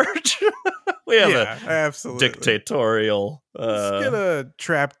charge. We have absolutely dictatorial let's get a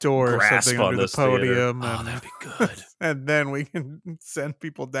trapdoor or something under the podium. Oh, that'd be good. And then we can send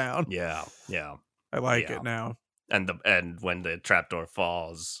people down. Yeah. I like it now. And when the trapdoor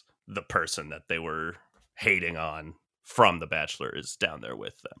falls, the person that they were hating on from The Bachelor is down there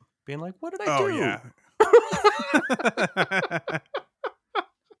with them. Being like, what did I do? Yeah.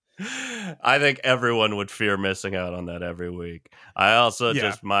 I think everyone would fear missing out on that every week. I also,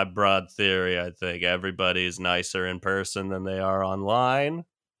 just my broad theory, I think everybody's nicer in person than they are online.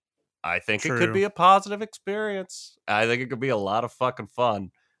 I think it could be a positive experience. I think it could be a lot of fucking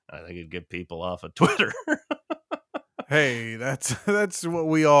fun. I think it'd get people off of Twitter. Hey, that's what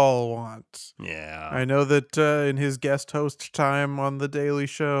we all want. Yeah. I know that in his guest host time on The Daily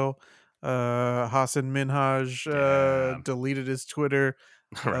Show, Hasan Minhaj deleted his Twitter.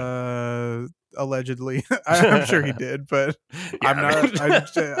 Allegedly. I'm sure he did, but I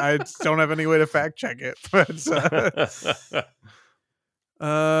don't have any way to fact check it.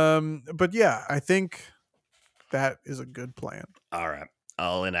 But yeah, I think that is a good plan. All right.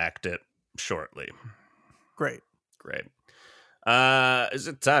 I'll enact it shortly. Great. Is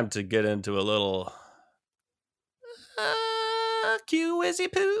it time to get into a little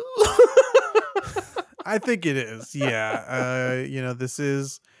Q-Wizzy Poo? I think it is. Yeah. This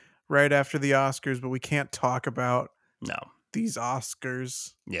is right after the Oscars, but we can't talk about these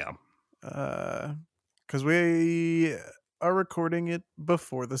Oscars. Yeah. Because we are recording it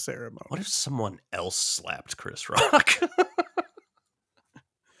before the ceremony. What if someone else slapped Chris Rock?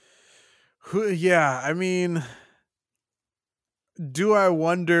 Yeah, I mean, do I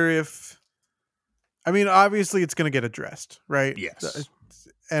wonder if... I mean, obviously it's going to get addressed, right? Yes.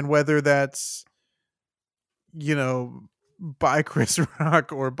 And whether that's, by Chris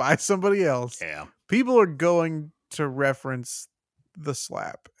Rock or by somebody else, people are going to reference the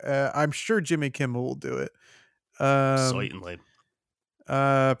slap. I'm sure Jimmy Kimmel will do it. Certainly.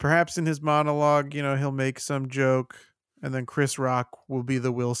 Perhaps in his monologue, he'll make some joke, and then Chris Rock will be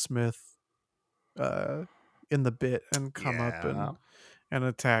the Will Smith in the bit and come up and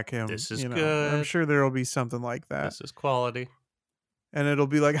attack him. This is good. I'm sure there will be something like that. This is quality. And it'll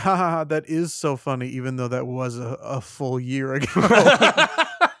be like, ha, that is so funny, even though that was a full year ago.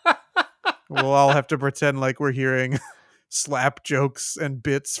 We'll all have to pretend like we're hearing slap jokes and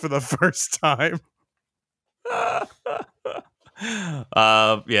bits for the first time.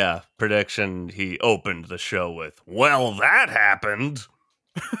 Yeah, prediction. He opened the show with, well, that happened.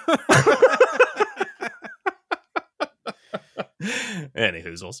 Any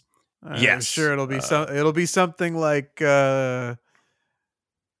hoozles. Yes. I'm sure it'll be something like, when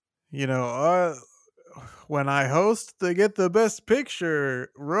I host, they get the best picture.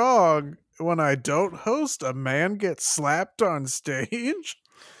 Wrong. When I don't host, a man gets slapped on stage.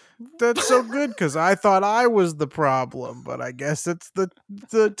 That's so good because I thought I was the problem, but I guess it's the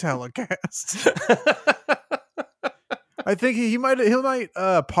telecast. I think he might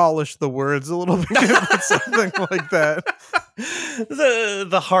polish the words a little bit, but something like that.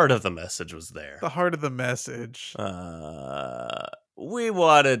 The heart of the message was there. The heart of the message. We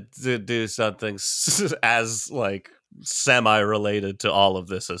wanted to do something as like semi-related to all of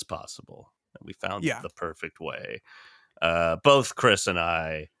this as possible. We found the perfect way. Both Chris and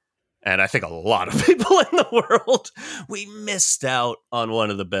I think a lot of people in the world, we missed out on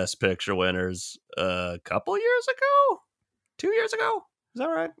one of the Best Picture winners a couple years ago. 2 years ago? Is that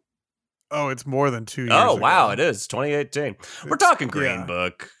right? Oh, it's more than 2 years ago. Oh, wow, it is. 2018. We're talking Green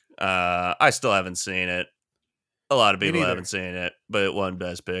Book. I still haven't seen it. A lot of people haven't seen it, but it won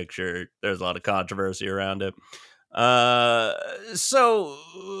Best Picture. There's a lot of controversy around it. So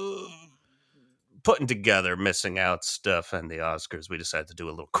putting together missing out stuff and the Oscars, we decided to do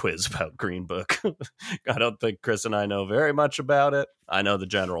a little quiz about Green Book. I don't think Chris and I know very much about it. I know the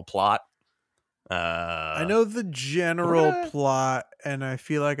general plot. I know the general plot, and I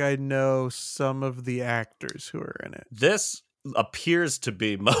feel like I know some of the actors who are in it. This appears to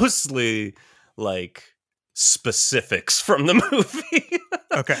be mostly like specifics from the movie.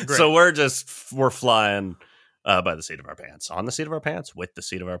 Okay, great. So we're flying by the seat of our pants, on the seat of our pants, with the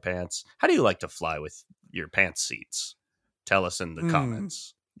seat of our pants. How do you like to fly with your pants seats? Tell us in the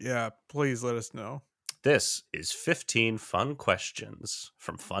comments. Yeah, please let us know. This is 15 fun questions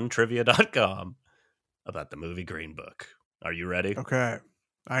from funtrivia.com about the movie Green Book. Are you ready? Okay,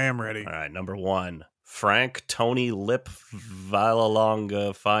 I am ready. All right, number 1. Frank Tony Lip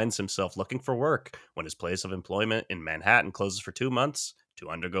Villalonga finds himself looking for work when his place of employment in Manhattan closes for 2 months to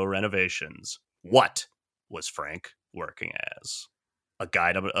undergo renovations. What was Frank working as? A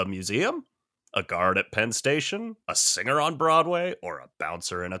guide at a museum? A guard at Penn Station? A singer on Broadway? Or a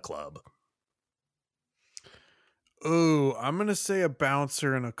bouncer in a club? Ooh, I'm going to say a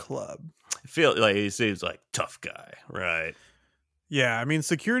bouncer in a club. I feel like he seems like tough guy, right? Yeah, I mean,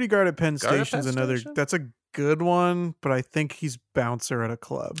 security guard at Penn Station's another. That's a good one, but I think he's bouncer at a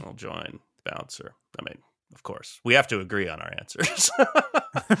club. I'll join bouncer. I mean, of course, we have to agree on our answers.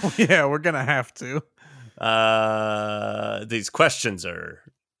 Yeah, we're gonna have to. These questions are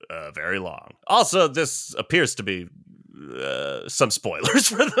very long. Also, this appears to be some spoilers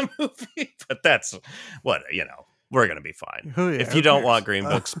for the movie, but that's what we're going to be fine. Oh, yeah, if you don't want Green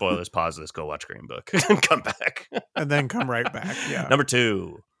Book spoilers, pause this, go watch Green Book, and come back. And then come right back, yeah. Number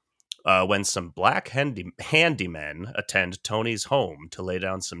 2, when some black handymen attend Tony's home to lay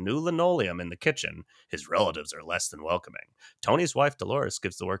down some new linoleum in the kitchen, his relatives are less than welcoming. Tony's wife, Dolores,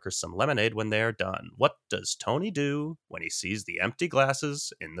 gives the workers some lemonade when they are done. What does Tony do when he sees the empty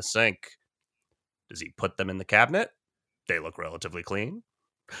glasses in the sink? Does he put them in the cabinet? They look relatively clean.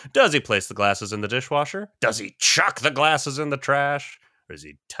 Does he place the glasses in the dishwasher? Does he chuck the glasses in the trash? Or does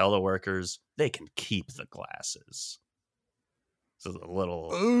he tell the workers they can keep the glasses? So a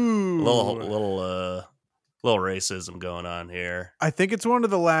little racism going on here. I think it's one of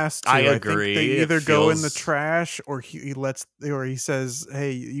the last two. I agree. I think they either go in the trash or he says,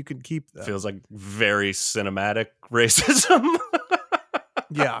 "Hey, you can keep them." Feels like very cinematic racism.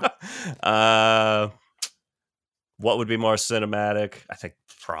 Yeah. What would be more cinematic? I think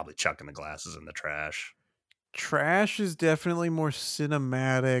probably chucking the glasses in the trash. Trash is definitely more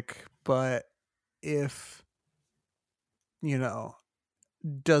cinematic, but if,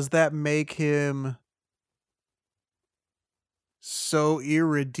 does that make him so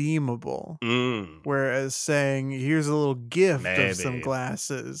irredeemable? Whereas saying, here's a little gift of some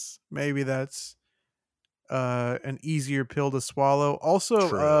glasses, maybe that's an easier pill to swallow.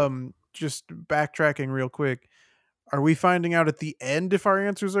 Also, just backtracking real quick, are we finding out at the end if our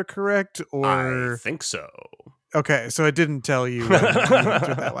answers are correct? Or I think so. Okay, so it didn't tell you when you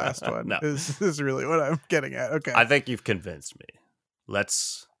answered that last one. No. This is really what I'm getting at. Okay. I think you've convinced me.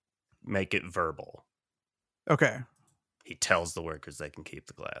 Let's make it verbal. Okay. He tells the workers they can keep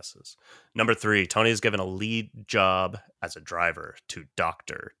the glasses. Number 3, Tony is given a lead job as a driver to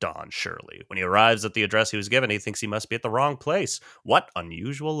Dr. Don Shirley. When he arrives at the address he was given, he thinks he must be at the wrong place. What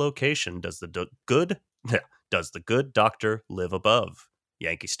unusual location does the good doctor live above?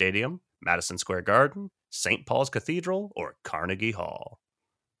 Yankee Stadium, Madison Square Garden, St. Paul's Cathedral, or Carnegie Hall?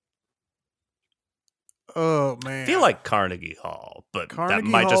 Oh, man. I feel like Carnegie Hall, but Carnegie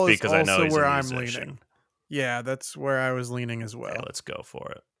that might Hall just be because I know he's where a musician. I'm leaning. Yeah, that's where I was leaning as well. Okay, let's go for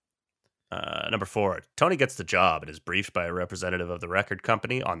it. Number 4, Tony gets the job and is briefed by a representative of the record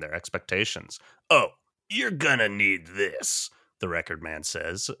company on their expectations. Oh, you're gonna need this, the record man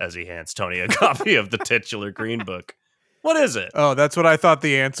says as he hands Tony a copy of the titular Green Book. What is it? Oh, that's what I thought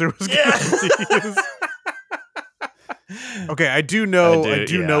the answer was going to be. Okay, I do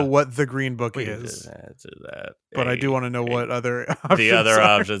know what the Green Book is. That. But I do want to know what other options The other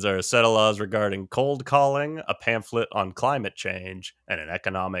are. options are a set of laws regarding cold calling, a pamphlet on climate change, and an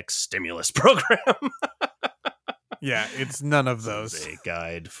economic stimulus program. Yeah, it's none of those. This is a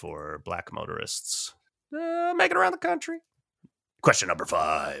guide for black motorists making around the country. Question number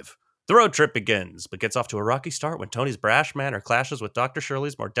 5. The road trip begins, but gets off to a rocky start when Tony's brash manner clashes with Dr.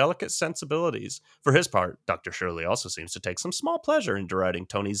 Shirley's more delicate sensibilities. For his part, Dr. Shirley also seems to take some small pleasure in deriding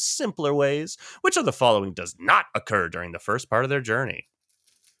Tony's simpler ways. Which of the following does not occur during the first part of their journey?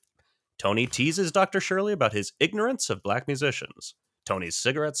 Tony teases Dr. Shirley about his ignorance of black musicians. Tony's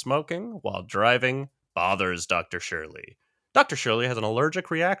cigarette smoking while driving bothers Dr. Shirley. Dr. Shirley has an allergic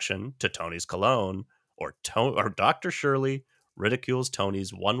reaction to Tony's cologne, or Dr. Shirley ridicules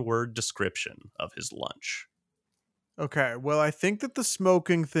Tony's one-word description of his lunch. Okay, well, I think that the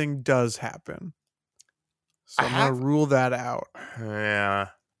smoking thing does happen. So I'm going to rule that out. Yeah.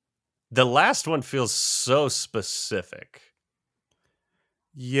 The last one feels so specific.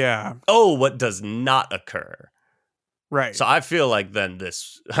 Yeah. Oh, what does not occur? Right. So I feel like then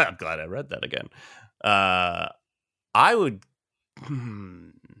this... I'm glad I read that again. I would...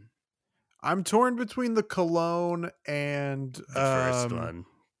 I'm torn between the cologne and the first one,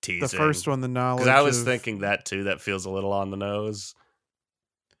 teasing. The first one, the knowledge. Because I was thinking that too. That feels a little on the nose.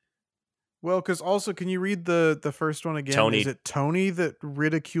 Well, because also, can you read the first one again? Tony. Is it Tony that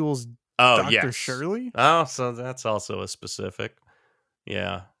ridicules Dr. Shirley? Oh, so that's also a specific.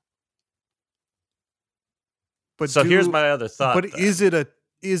 Yeah. But so here's my other thought. But then.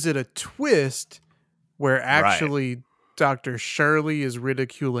 is it a twist where actually... Right. Dr. Shirley is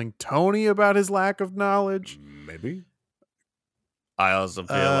ridiculing Tony about his lack of knowledge? Maybe. I also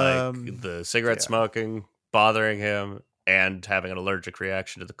feel like the cigarette smoking bothering him and having an allergic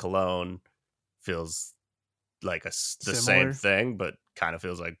reaction to the cologne feels like the same thing, but kind of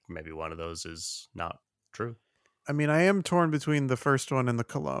feels like maybe one of those is not true. I mean, I am torn between the first one and the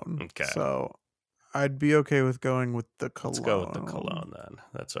cologne. Okay. So I'd be okay with going with the cologne. Let's go with the cologne then.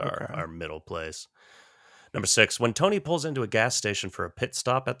 That's our middle place. Number 6, when Tony pulls into a gas station for a pit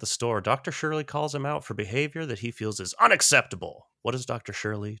stop at the store, Dr. Shirley calls him out for behavior that he feels is unacceptable. What does Dr.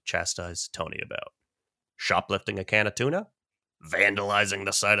 Shirley chastise Tony about? Shoplifting a can of tuna? Vandalizing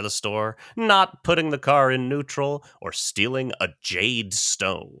the side of the store? Not putting the car in neutral? Or stealing a jade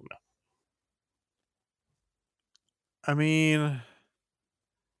stone? I mean...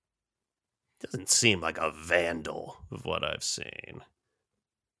 Doesn't seem like a vandal of what I've seen.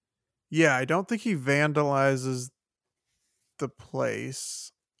 Yeah, I don't think he vandalizes the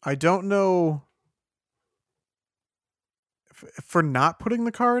place. I don't know for not putting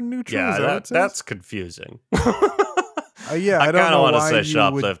the car in neutral. Yeah, that's confusing. Yeah, I kind of want to say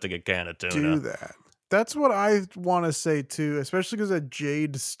shoplifting a can of tuna. Do that. That's what I want to say too, especially because that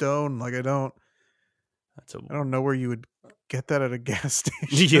jade stone. Like I don't know where you would get that at a gas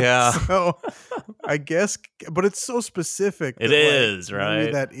station. Yeah. So I guess, but it's so specific. It is, right?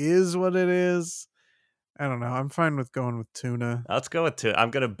 Maybe that is what it is. I don't know. I'm fine with going with tuna. Let's go with tuna.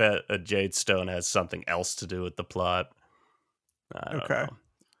 I'm going to bet a jade stone has something else to do with the plot. I don't know.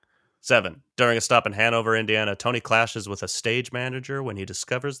 7. During a stop in Hanover, Indiana, Tony clashes with a stage manager when he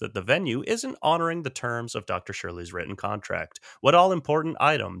discovers that the venue isn't honoring the terms of Dr. Shirley's written contract. What all-important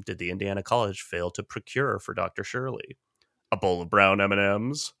item did the Indiana College fail to procure for Dr. Shirley? A bowl of brown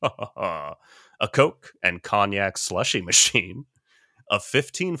M&Ms, a Coke and cognac slushy machine, a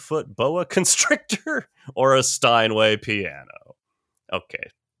 15-foot boa constrictor, or a Steinway piano. Okay,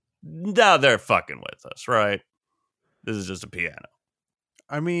 now they're fucking with us, right? This is just a piano.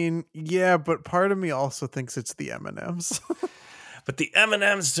 I mean, yeah, but part of me also thinks it's the M&Ms. But the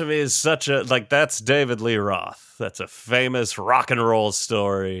M&Ms to me is such a, like, that's David Lee Roth. That's a famous rock and roll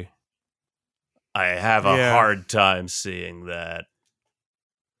story. I have a hard time seeing that.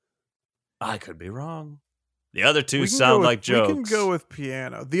 I could be wrong. The other two sound like jokes. We can go with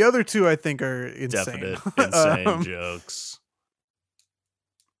piano. The other two, I think, are insane. Definite insane jokes.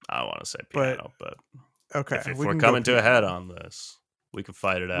 I want to say piano, but okay, if we're coming to a head on this, we can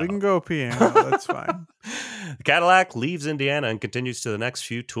fight it out. We can go piano. That's fine. The Cadillac leaves Indiana and continues to the next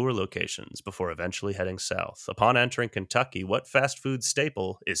few tour locations before eventually heading south. Upon entering Kentucky, what fast food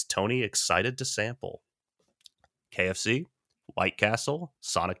staple is Tony excited to sample? KFC, White Castle,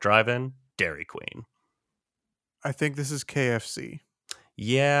 Sonic Drive-In, Dairy Queen. I think this is KFC.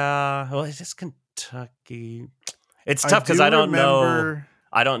 Yeah, well, it's just Kentucky. It's tough because I don't know.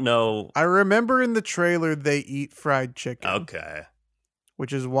 I don't know. I remember in the trailer they eat fried chicken. Okay.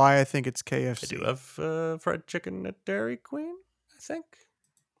 Which is why I think it's KFC. They do have fried chicken at Dairy Queen, I think.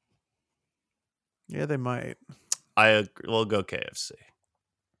 Yeah, they might. We'll go KFC.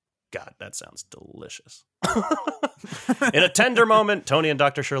 God, that sounds delicious. In a tender moment, Tony and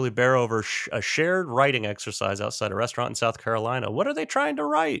Dr. Shirley bear over a shared writing exercise outside a restaurant in South Carolina. What are they trying to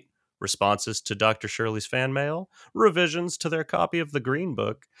write? Responses to Dr. Shirley's fan mail, revisions to their copy of the Green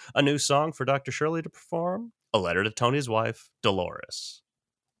Book, a new song for Dr. Shirley to perform, a letter to Tony's wife, Dolores.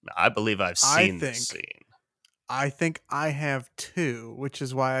 Now, I believe I've seen this scene. I think I have two, which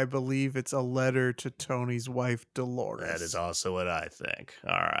is why I believe it's a letter to Tony's wife, Dolores. That is also what I think.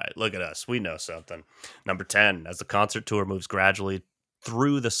 All right, look at us. We know something. Number 10, as the concert tour moves gradually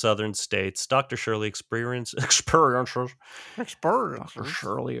through the southern states, Dr. Shirley experiences a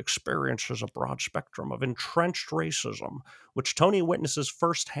broad spectrum of entrenched racism, which Tony witnesses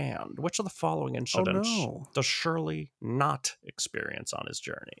firsthand. Which of the following incidents does Shirley not experience on his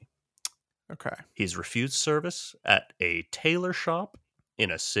journey? Okay. He's refused service at a tailor shop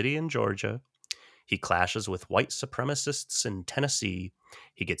in a city in Georgia. He clashes with white supremacists in Tennessee.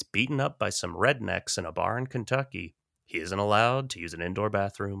 He gets beaten up by some rednecks in a bar in Kentucky. He isn't allowed to use an indoor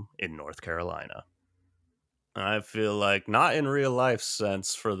bathroom in North Carolina. I feel like not in real life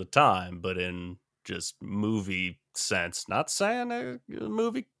sense for the time, but in just movie sense. Not saying a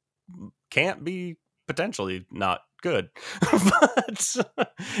movie can't be potentially not good. But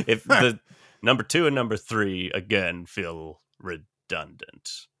if the number 2 and number 3, again, feel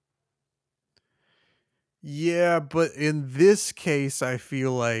redundant. Yeah, but in this case, I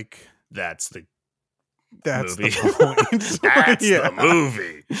feel like that's the movie. The point. That's the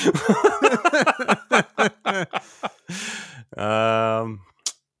movie.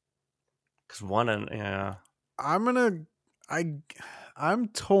 Because one and yeah, I'm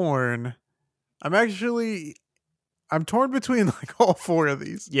torn. I'm torn between like all 4 of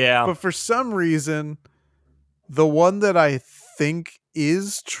these. Yeah, but for some reason, the one that I think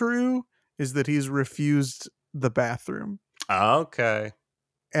is true is that he's refused the bathroom. Okay.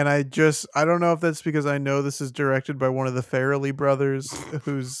 And I don't know if that's because I know this is directed by one of the Farrelly brothers,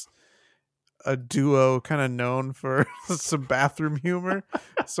 who's a duo kind of known for some bathroom humor.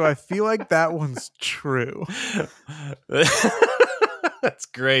 So I feel like that one's true. That's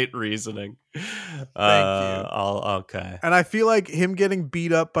great reasoning. Thank you. Okay. And I feel like him getting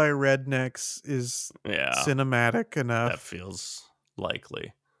beat up by rednecks is cinematic enough. That feels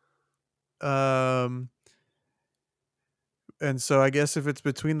likely. And so I guess if it's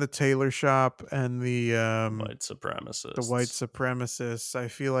between the tailor shop and the white supremacists, I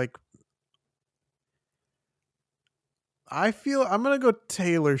feel I'm gonna go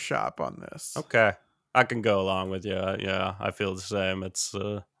tailor shop on this. Okay, I can go along with you. Yeah, I feel the same. It's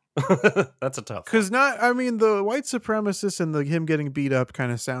that's a tough. Because the white supremacists and him getting beat up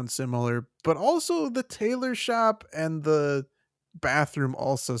kind of sound similar, but also the tailor shop and the bathroom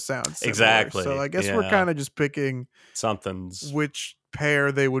also sounds similar. Exactly. So I guess we're kind of just picking which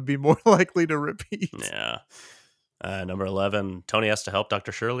pair they would be more likely to repeat. Yeah. Number 11, Tony has to help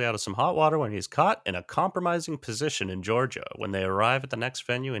Dr. Shirley out of some hot water when he's caught in a compromising position in Georgia. When they arrive at the next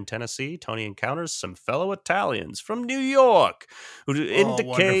venue in Tennessee, Tony encounters some fellow Italians from New York who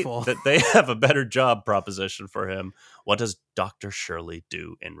indicate that they have a better job proposition for him. What does Dr. Shirley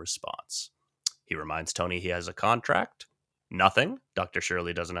do in response? He reminds Tony he has a contract. Nothing. Dr.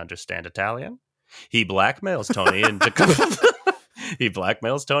 Shirley doesn't understand Italian. He blackmails Tony into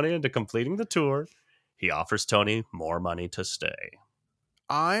completing the tour. He offers Tony more money to stay.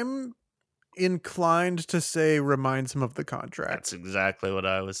 I'm inclined to say reminds him of the contract. That's exactly what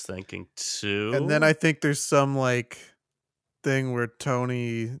I was thinking too. And then I think there's some thing where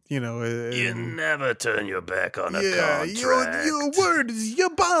Tony, you never turn your back on a contract. Your word is your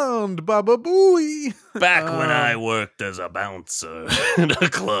bond, Baba Booey. Back when I worked as a bouncer in a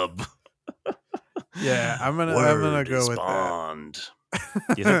club. Yeah, I'm gonna go with bond.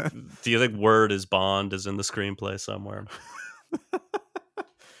 Do you think word is bond is in the screenplay somewhere?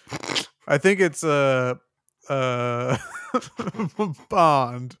 I think it's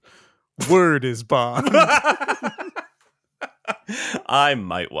Bond. Word is Bond. I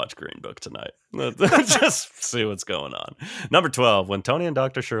might watch Green Book tonight. Just see what's going on. Number 12. When Tony and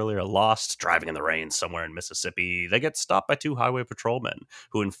Dr. Shirley are lost, driving in the rain somewhere in Mississippi, they get stopped by 2 highway patrolmen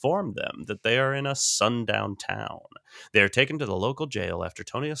who inform them that they are in a sundown town. They are taken to the local jail after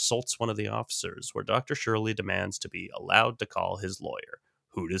Tony assaults one of the officers, where Dr. Shirley demands to be allowed to call his lawyer.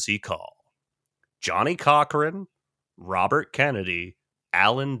 Who does he call? Johnny Cochran, Robert Kennedy,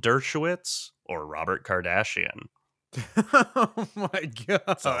 Alan Dershowitz, or Robert Kardashian? Oh my god.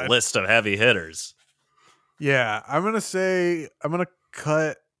 It's a list of heavy hitters. Yeah, I'm going to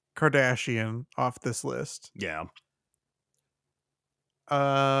cut Kardashian off this list. Yeah.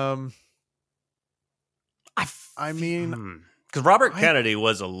 I mean, because Robert Kennedy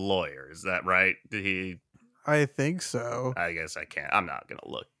was a lawyer, is that right? I think so. I guess I can't. I'm not going to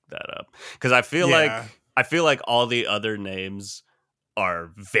look that up because I feel like all the other names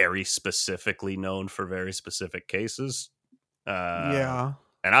are very specifically known for very specific cases. Yeah.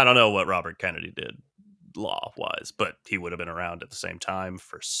 And I don't know what Robert Kennedy did law-wise, but he would have been around at the same time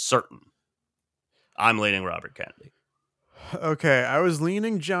for certain. I'm leaning Robert Kennedy. Okay, I was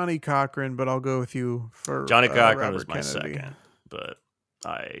leaning Johnny Cochran, but I'll go with you for Johnny Cochran Robert was my Kennedy. second, but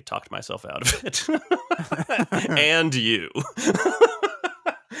I talked myself out of it. And you.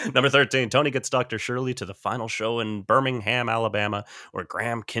 Number 13, Tony gets Dr. Shirley to the final show in Birmingham, Alabama, where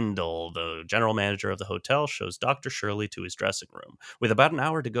Graham Kindle, the general manager of the hotel, shows Dr. Shirley to his dressing room. With about an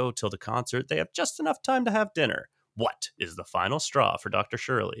hour to go till the concert, they have just enough time to have dinner. What is the final straw for Dr.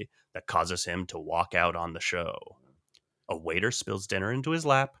 Shirley that causes him to walk out on the show? A waiter spills dinner into his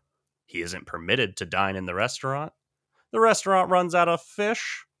lap. He isn't permitted to dine in the restaurant. The restaurant runs out of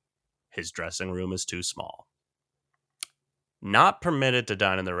fish. His dressing room is too small. Not permitted to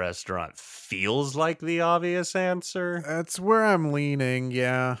dine in the restaurant feels like the obvious answer. That's where I'm leaning,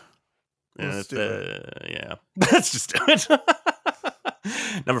 yeah. Let's do it. Yeah, let's just do it.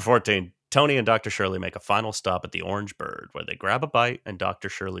 Number 14, Tony and Dr. Shirley make a final stop at the Orange Bird, where they grab a bite and Dr.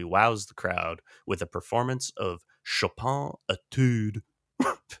 Shirley wows the crowd with a performance of Chopin Etude.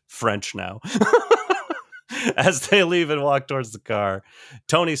 French now. As they leave and walk towards the car,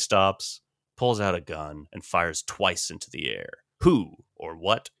 Tony stops, pulls out a gun, and fires twice into the air. Who or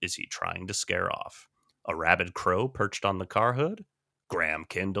what is he trying to scare off? A rabid crow perched on the car hood? Graham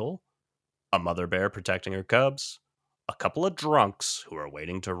Kindle? A mother bear protecting her cubs? A couple of drunks who are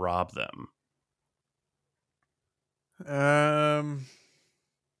waiting to rob them?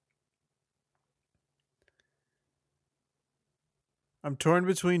 I'm torn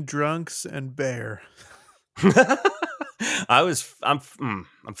between drunks and bear. I'm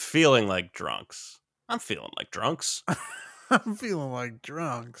feeling like drunks. I'm feeling like drunks. I'm feeling like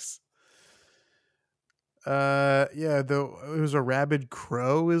drunks. Yeah, it was a rabid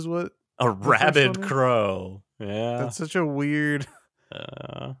crow is what? A rabid crow. Yeah. That's such a weird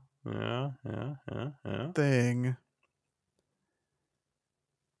yeah. thing.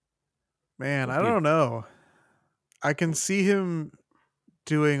 Man, I don't know. I can see him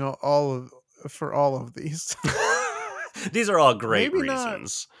doing all of these. These are all great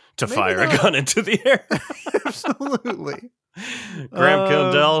reasons to fire a gun into the air. Absolutely. Graham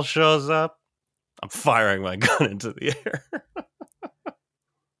Kindle shows up. I'm firing my gun into the air.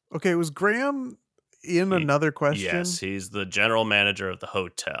 Okay, was Graham in another question? Yes, he's the general manager of the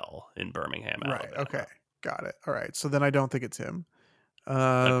hotel in Birmingham, Alabama. Right, okay. Got it. All right. So then I don't think it's him.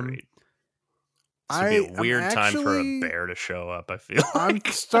 Agreed. This would be a weird time for a bear to show up, I feel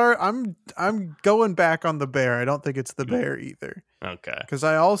like. I'm going back on the bear. I don't think it's the bear either. Okay. Because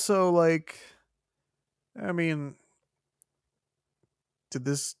I also did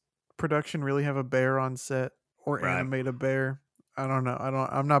this production really have a bear on set or animate a bear? I don't know.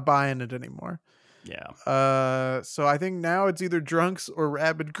 I'm not buying it anymore. Yeah. So I think now it's either drunks or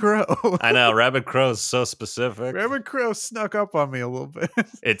rabid crow. I know, rabid crow is so specific. Rabid crow snuck up on me a little bit.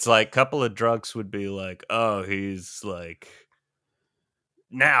 It's like a couple of drunks would be like, oh, he's like,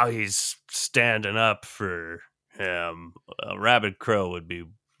 now he's standing up for him. A rabid crow would be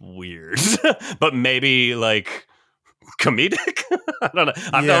weird, but maybe like comedic. I don't know.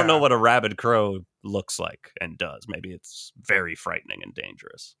 I don't know what a rabid crow looks like and does. Maybe it's very frightening and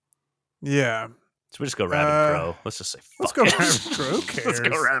dangerous. Yeah. So we just go rabid crow. Let's just say fuck Let's go rabid crow. Who cares? Let's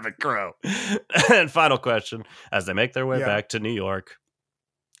go rabid crow. And final question. As they make their way back to New York,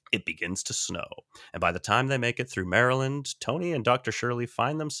 it begins to snow. And by the time they make it through Maryland, Tony and Dr. Shirley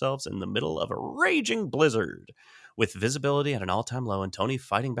find themselves in the middle of a raging blizzard. With visibility at an all-time low and Tony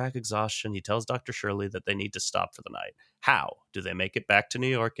fighting back exhaustion, he tells Dr. Shirley that they need to stop for the night. How do they make it back to New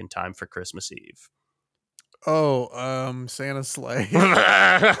York in time for Christmas Eve? Oh, Santa's sleigh.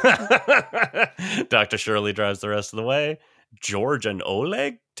 Dr. Shirley drives the rest of the way. George and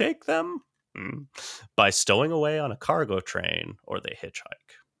Oleg take them by stowing away on a cargo train, or they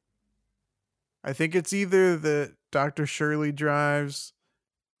hitchhike. I think it's either that Dr. Shirley drives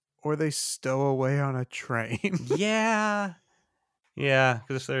or they stow away on a train. Yeah,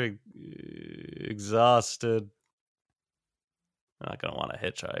 because they're exhausted. I'm not going to want to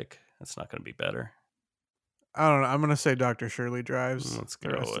hitchhike. That's not going to be better. I don't know. I'm going to say Dr. Shirley drives the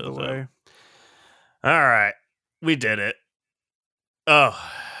rest of the way. All right. We did it. Oh,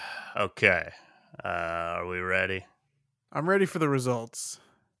 okay. Are we ready? I'm ready for the results.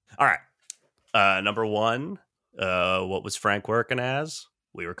 All right. Number one, what was Frank working as?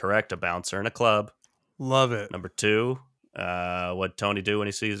 We were correct. A bouncer in a club. Love it. Number two, what'd Tony do when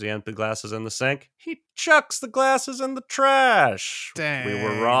he sees the empty glasses in the sink? He chucks the glasses in the trash. Dang. We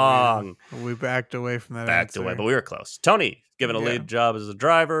were wrong. We backed away from that answer. But we were close. Tony, given a lead job as a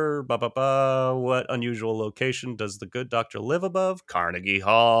driver, what unusual location does the good doctor live above? Carnegie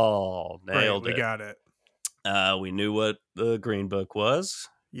Hall. Nailed it. We got it. We knew what the Green Book was.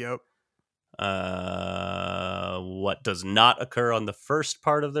 Yep. What does not occur on the first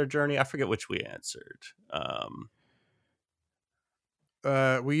part of their journey? I forget which we answered.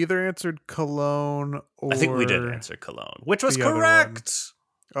 We either answered Cologne or... I think we did answer Cologne, which was correct.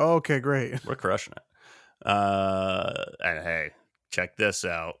 Oh, okay, great. We're crushing it. And hey, check this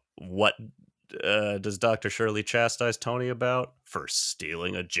out. What does Dr. Shirley chastise Tony about? For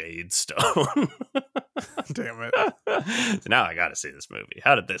stealing a jade stone. Damn it. So now I gotta see this movie.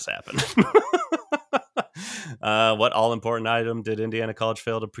 How did this happen? What all-important item did Indiana College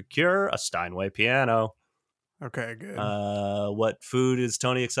fail to procure? A Steinway piano. Okay, good. What food is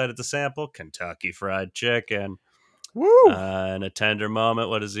Tony excited to sample? Kentucky Fried Chicken. Woo! In a tender moment,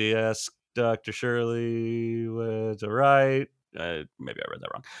 what does he ask Dr. Shirley to write? Maybe I read that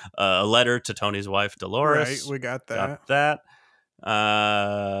wrong. A letter to Tony's wife, Dolores. Right, we got that.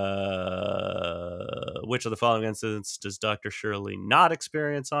 Which of the following incidents does Dr. Shirley not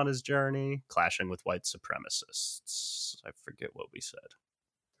experience on his journey? Clashing with white supremacists. I forget what we said.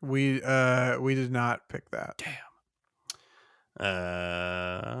 We did not pick that. Damn.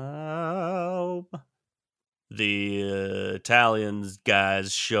 The Italians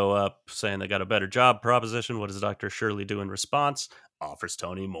guys show up saying they got a better job proposition. What does Dr. Shirley do in response? Offers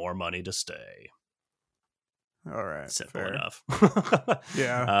Tony more money to stay. All right. Simple enough.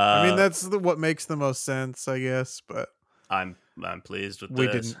 Yeah. I mean, that's what makes the most sense, I guess, but I'm pleased with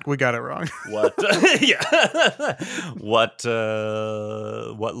this. We got it wrong. What? Yeah. What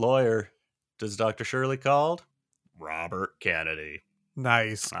lawyer does Dr. Shirley called? Robert Kennedy.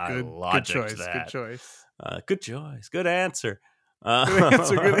 Nice. Good choice. That. Good choice. Good choice. Good answer.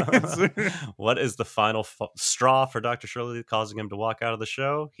 Good answer. What is the final straw for Dr. Shirley causing him to walk out of the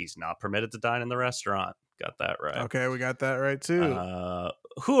show? He's not permitted to dine in the restaurant. Got that right. Okay, we got that right too.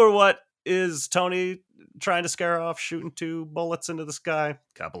 Who or what is Tony trying to scare off, shooting 2 bullets into the sky?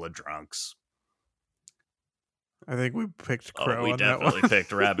 Couple of drunks. I think we picked Crow. We definitely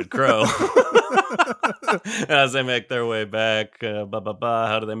picked Rabid Crow. As they make their way back,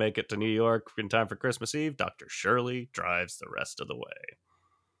 how do they make it to New York in time for Christmas Eve? Dr. Shirley drives the rest of the way.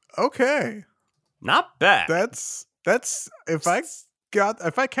 Okay, not bad. That's if I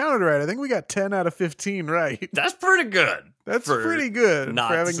counted right, I think we got 10 out of 15 right. That's pretty good. That's pretty good for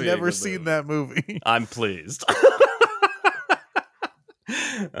having never seen that movie. I'm pleased.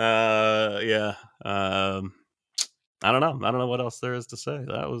 Yeah. I don't know what else there is to say.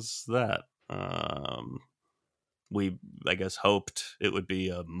 That was that. We, I guess, hoped it would be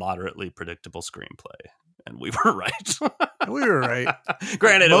a moderately predictable screenplay, and we were right. We were right.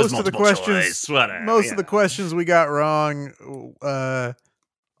 Granted, most of the questions we got wrong.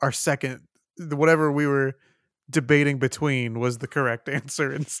 Our second, whatever we were debating between, was the correct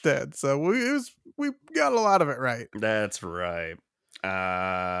answer instead. So we got a lot of it right. That's right.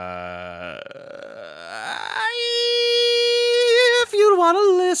 If you want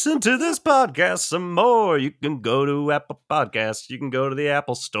to listen to this podcast some more, you can go to Apple Podcasts. You can go to the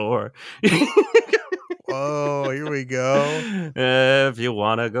Apple Store. Oh, here we go. If you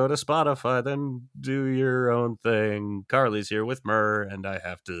want to go to Spotify, then do your own thing. Carly's here with Murr, and I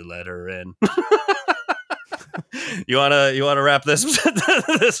have to let her in. You wanna wrap this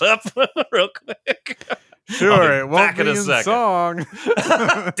up real quick? Sure, it won't be in song.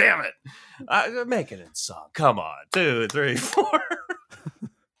 Damn it! Make it in song. Come on, 2, 3, 4.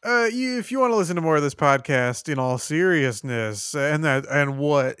 If you want to listen to more of this podcast in all seriousness, and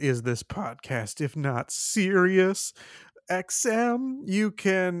what is this podcast if not Sirius XM? You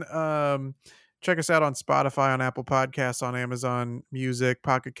can Check us out on Spotify, on Apple Podcasts, on Amazon Music,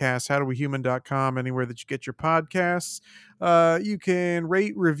 Pocket Casts, howdowehuman.com, anywhere that you get your podcasts. You can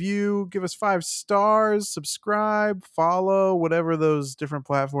rate, review, give us 5 stars, subscribe, follow, whatever those different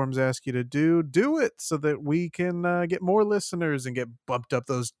platforms ask you to do. Do it so that we can get more listeners and get bumped up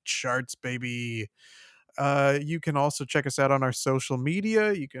those charts, baby. You can also check us out on our social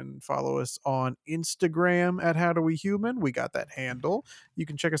media. You can follow us on Instagram at How Do We Human. We got that handle. You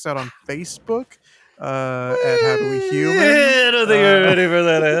can check us out on Facebook at How Do We Human. I don't think you're ready for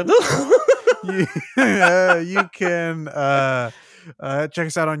that handle. You can check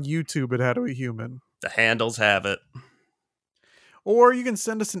us out on YouTube at How Do We Human. The handles have it. Or you can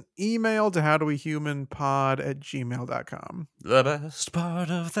send us an email to howdowehumanpod@gmail.com. The best part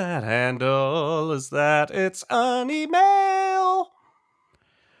of that handle is that it's an email.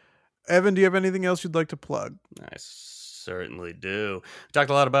 Evan, do you have anything else you'd like to plug? I certainly do. We talked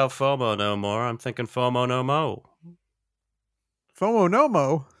a lot about FOMO no more. I'm thinking FOMO no mo. FOMO no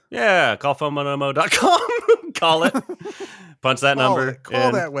mo? Yeah, call FOMOnomo.com. Call it. Punch that number.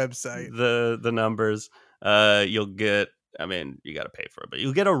 Call that website. The numbers. You'll get... I mean, you got to pay for it, but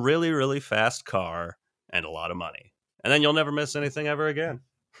you'll get a really, really fast car and a lot of money. And then you'll never miss anything ever again.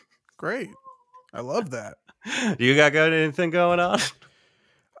 Great. I love that. You got anything going on?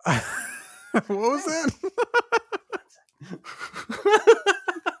 What was that?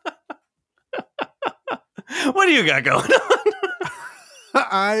 What do you got going on?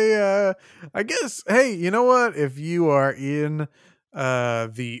 I guess, hey, you know what? If you are in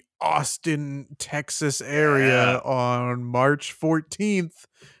the Austin, Texas area on March 14th,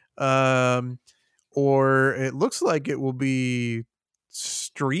 or it looks like it will be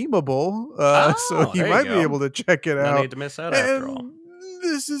streamable, so you might be able to check it out. No need to miss out after all.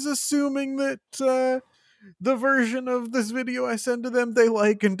 This is assuming that the version of this video I send to them they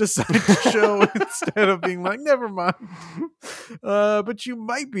like and decide to show instead of being like, never mind. But you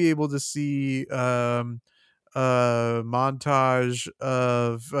might be able to see montage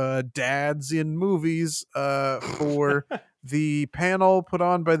of dads in movies for the panel put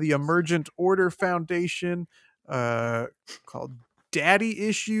on by the Emergent Order Foundation called Daddy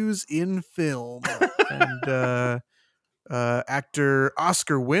Issues in Film. And actor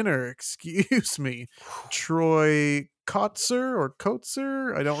Oscar winner, excuse me, Troy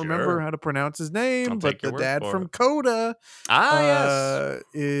Kotsur, I don't remember how to pronounce his name, but the dad from Coda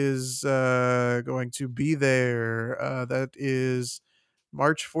is going to be there. That is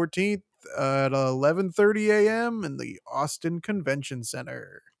March 14th at 11:30 a.m. in the Austin Convention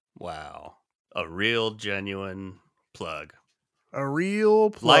Center. Wow. A real genuine plug. A real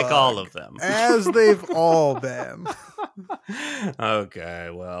plug. Like all of them. As they've all been. Okay,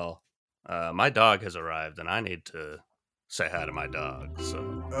 well, my dog has arrived and I need to say hi to my dog. So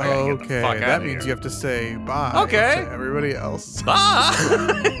okay, that means you have to say bye to everybody else. Bye.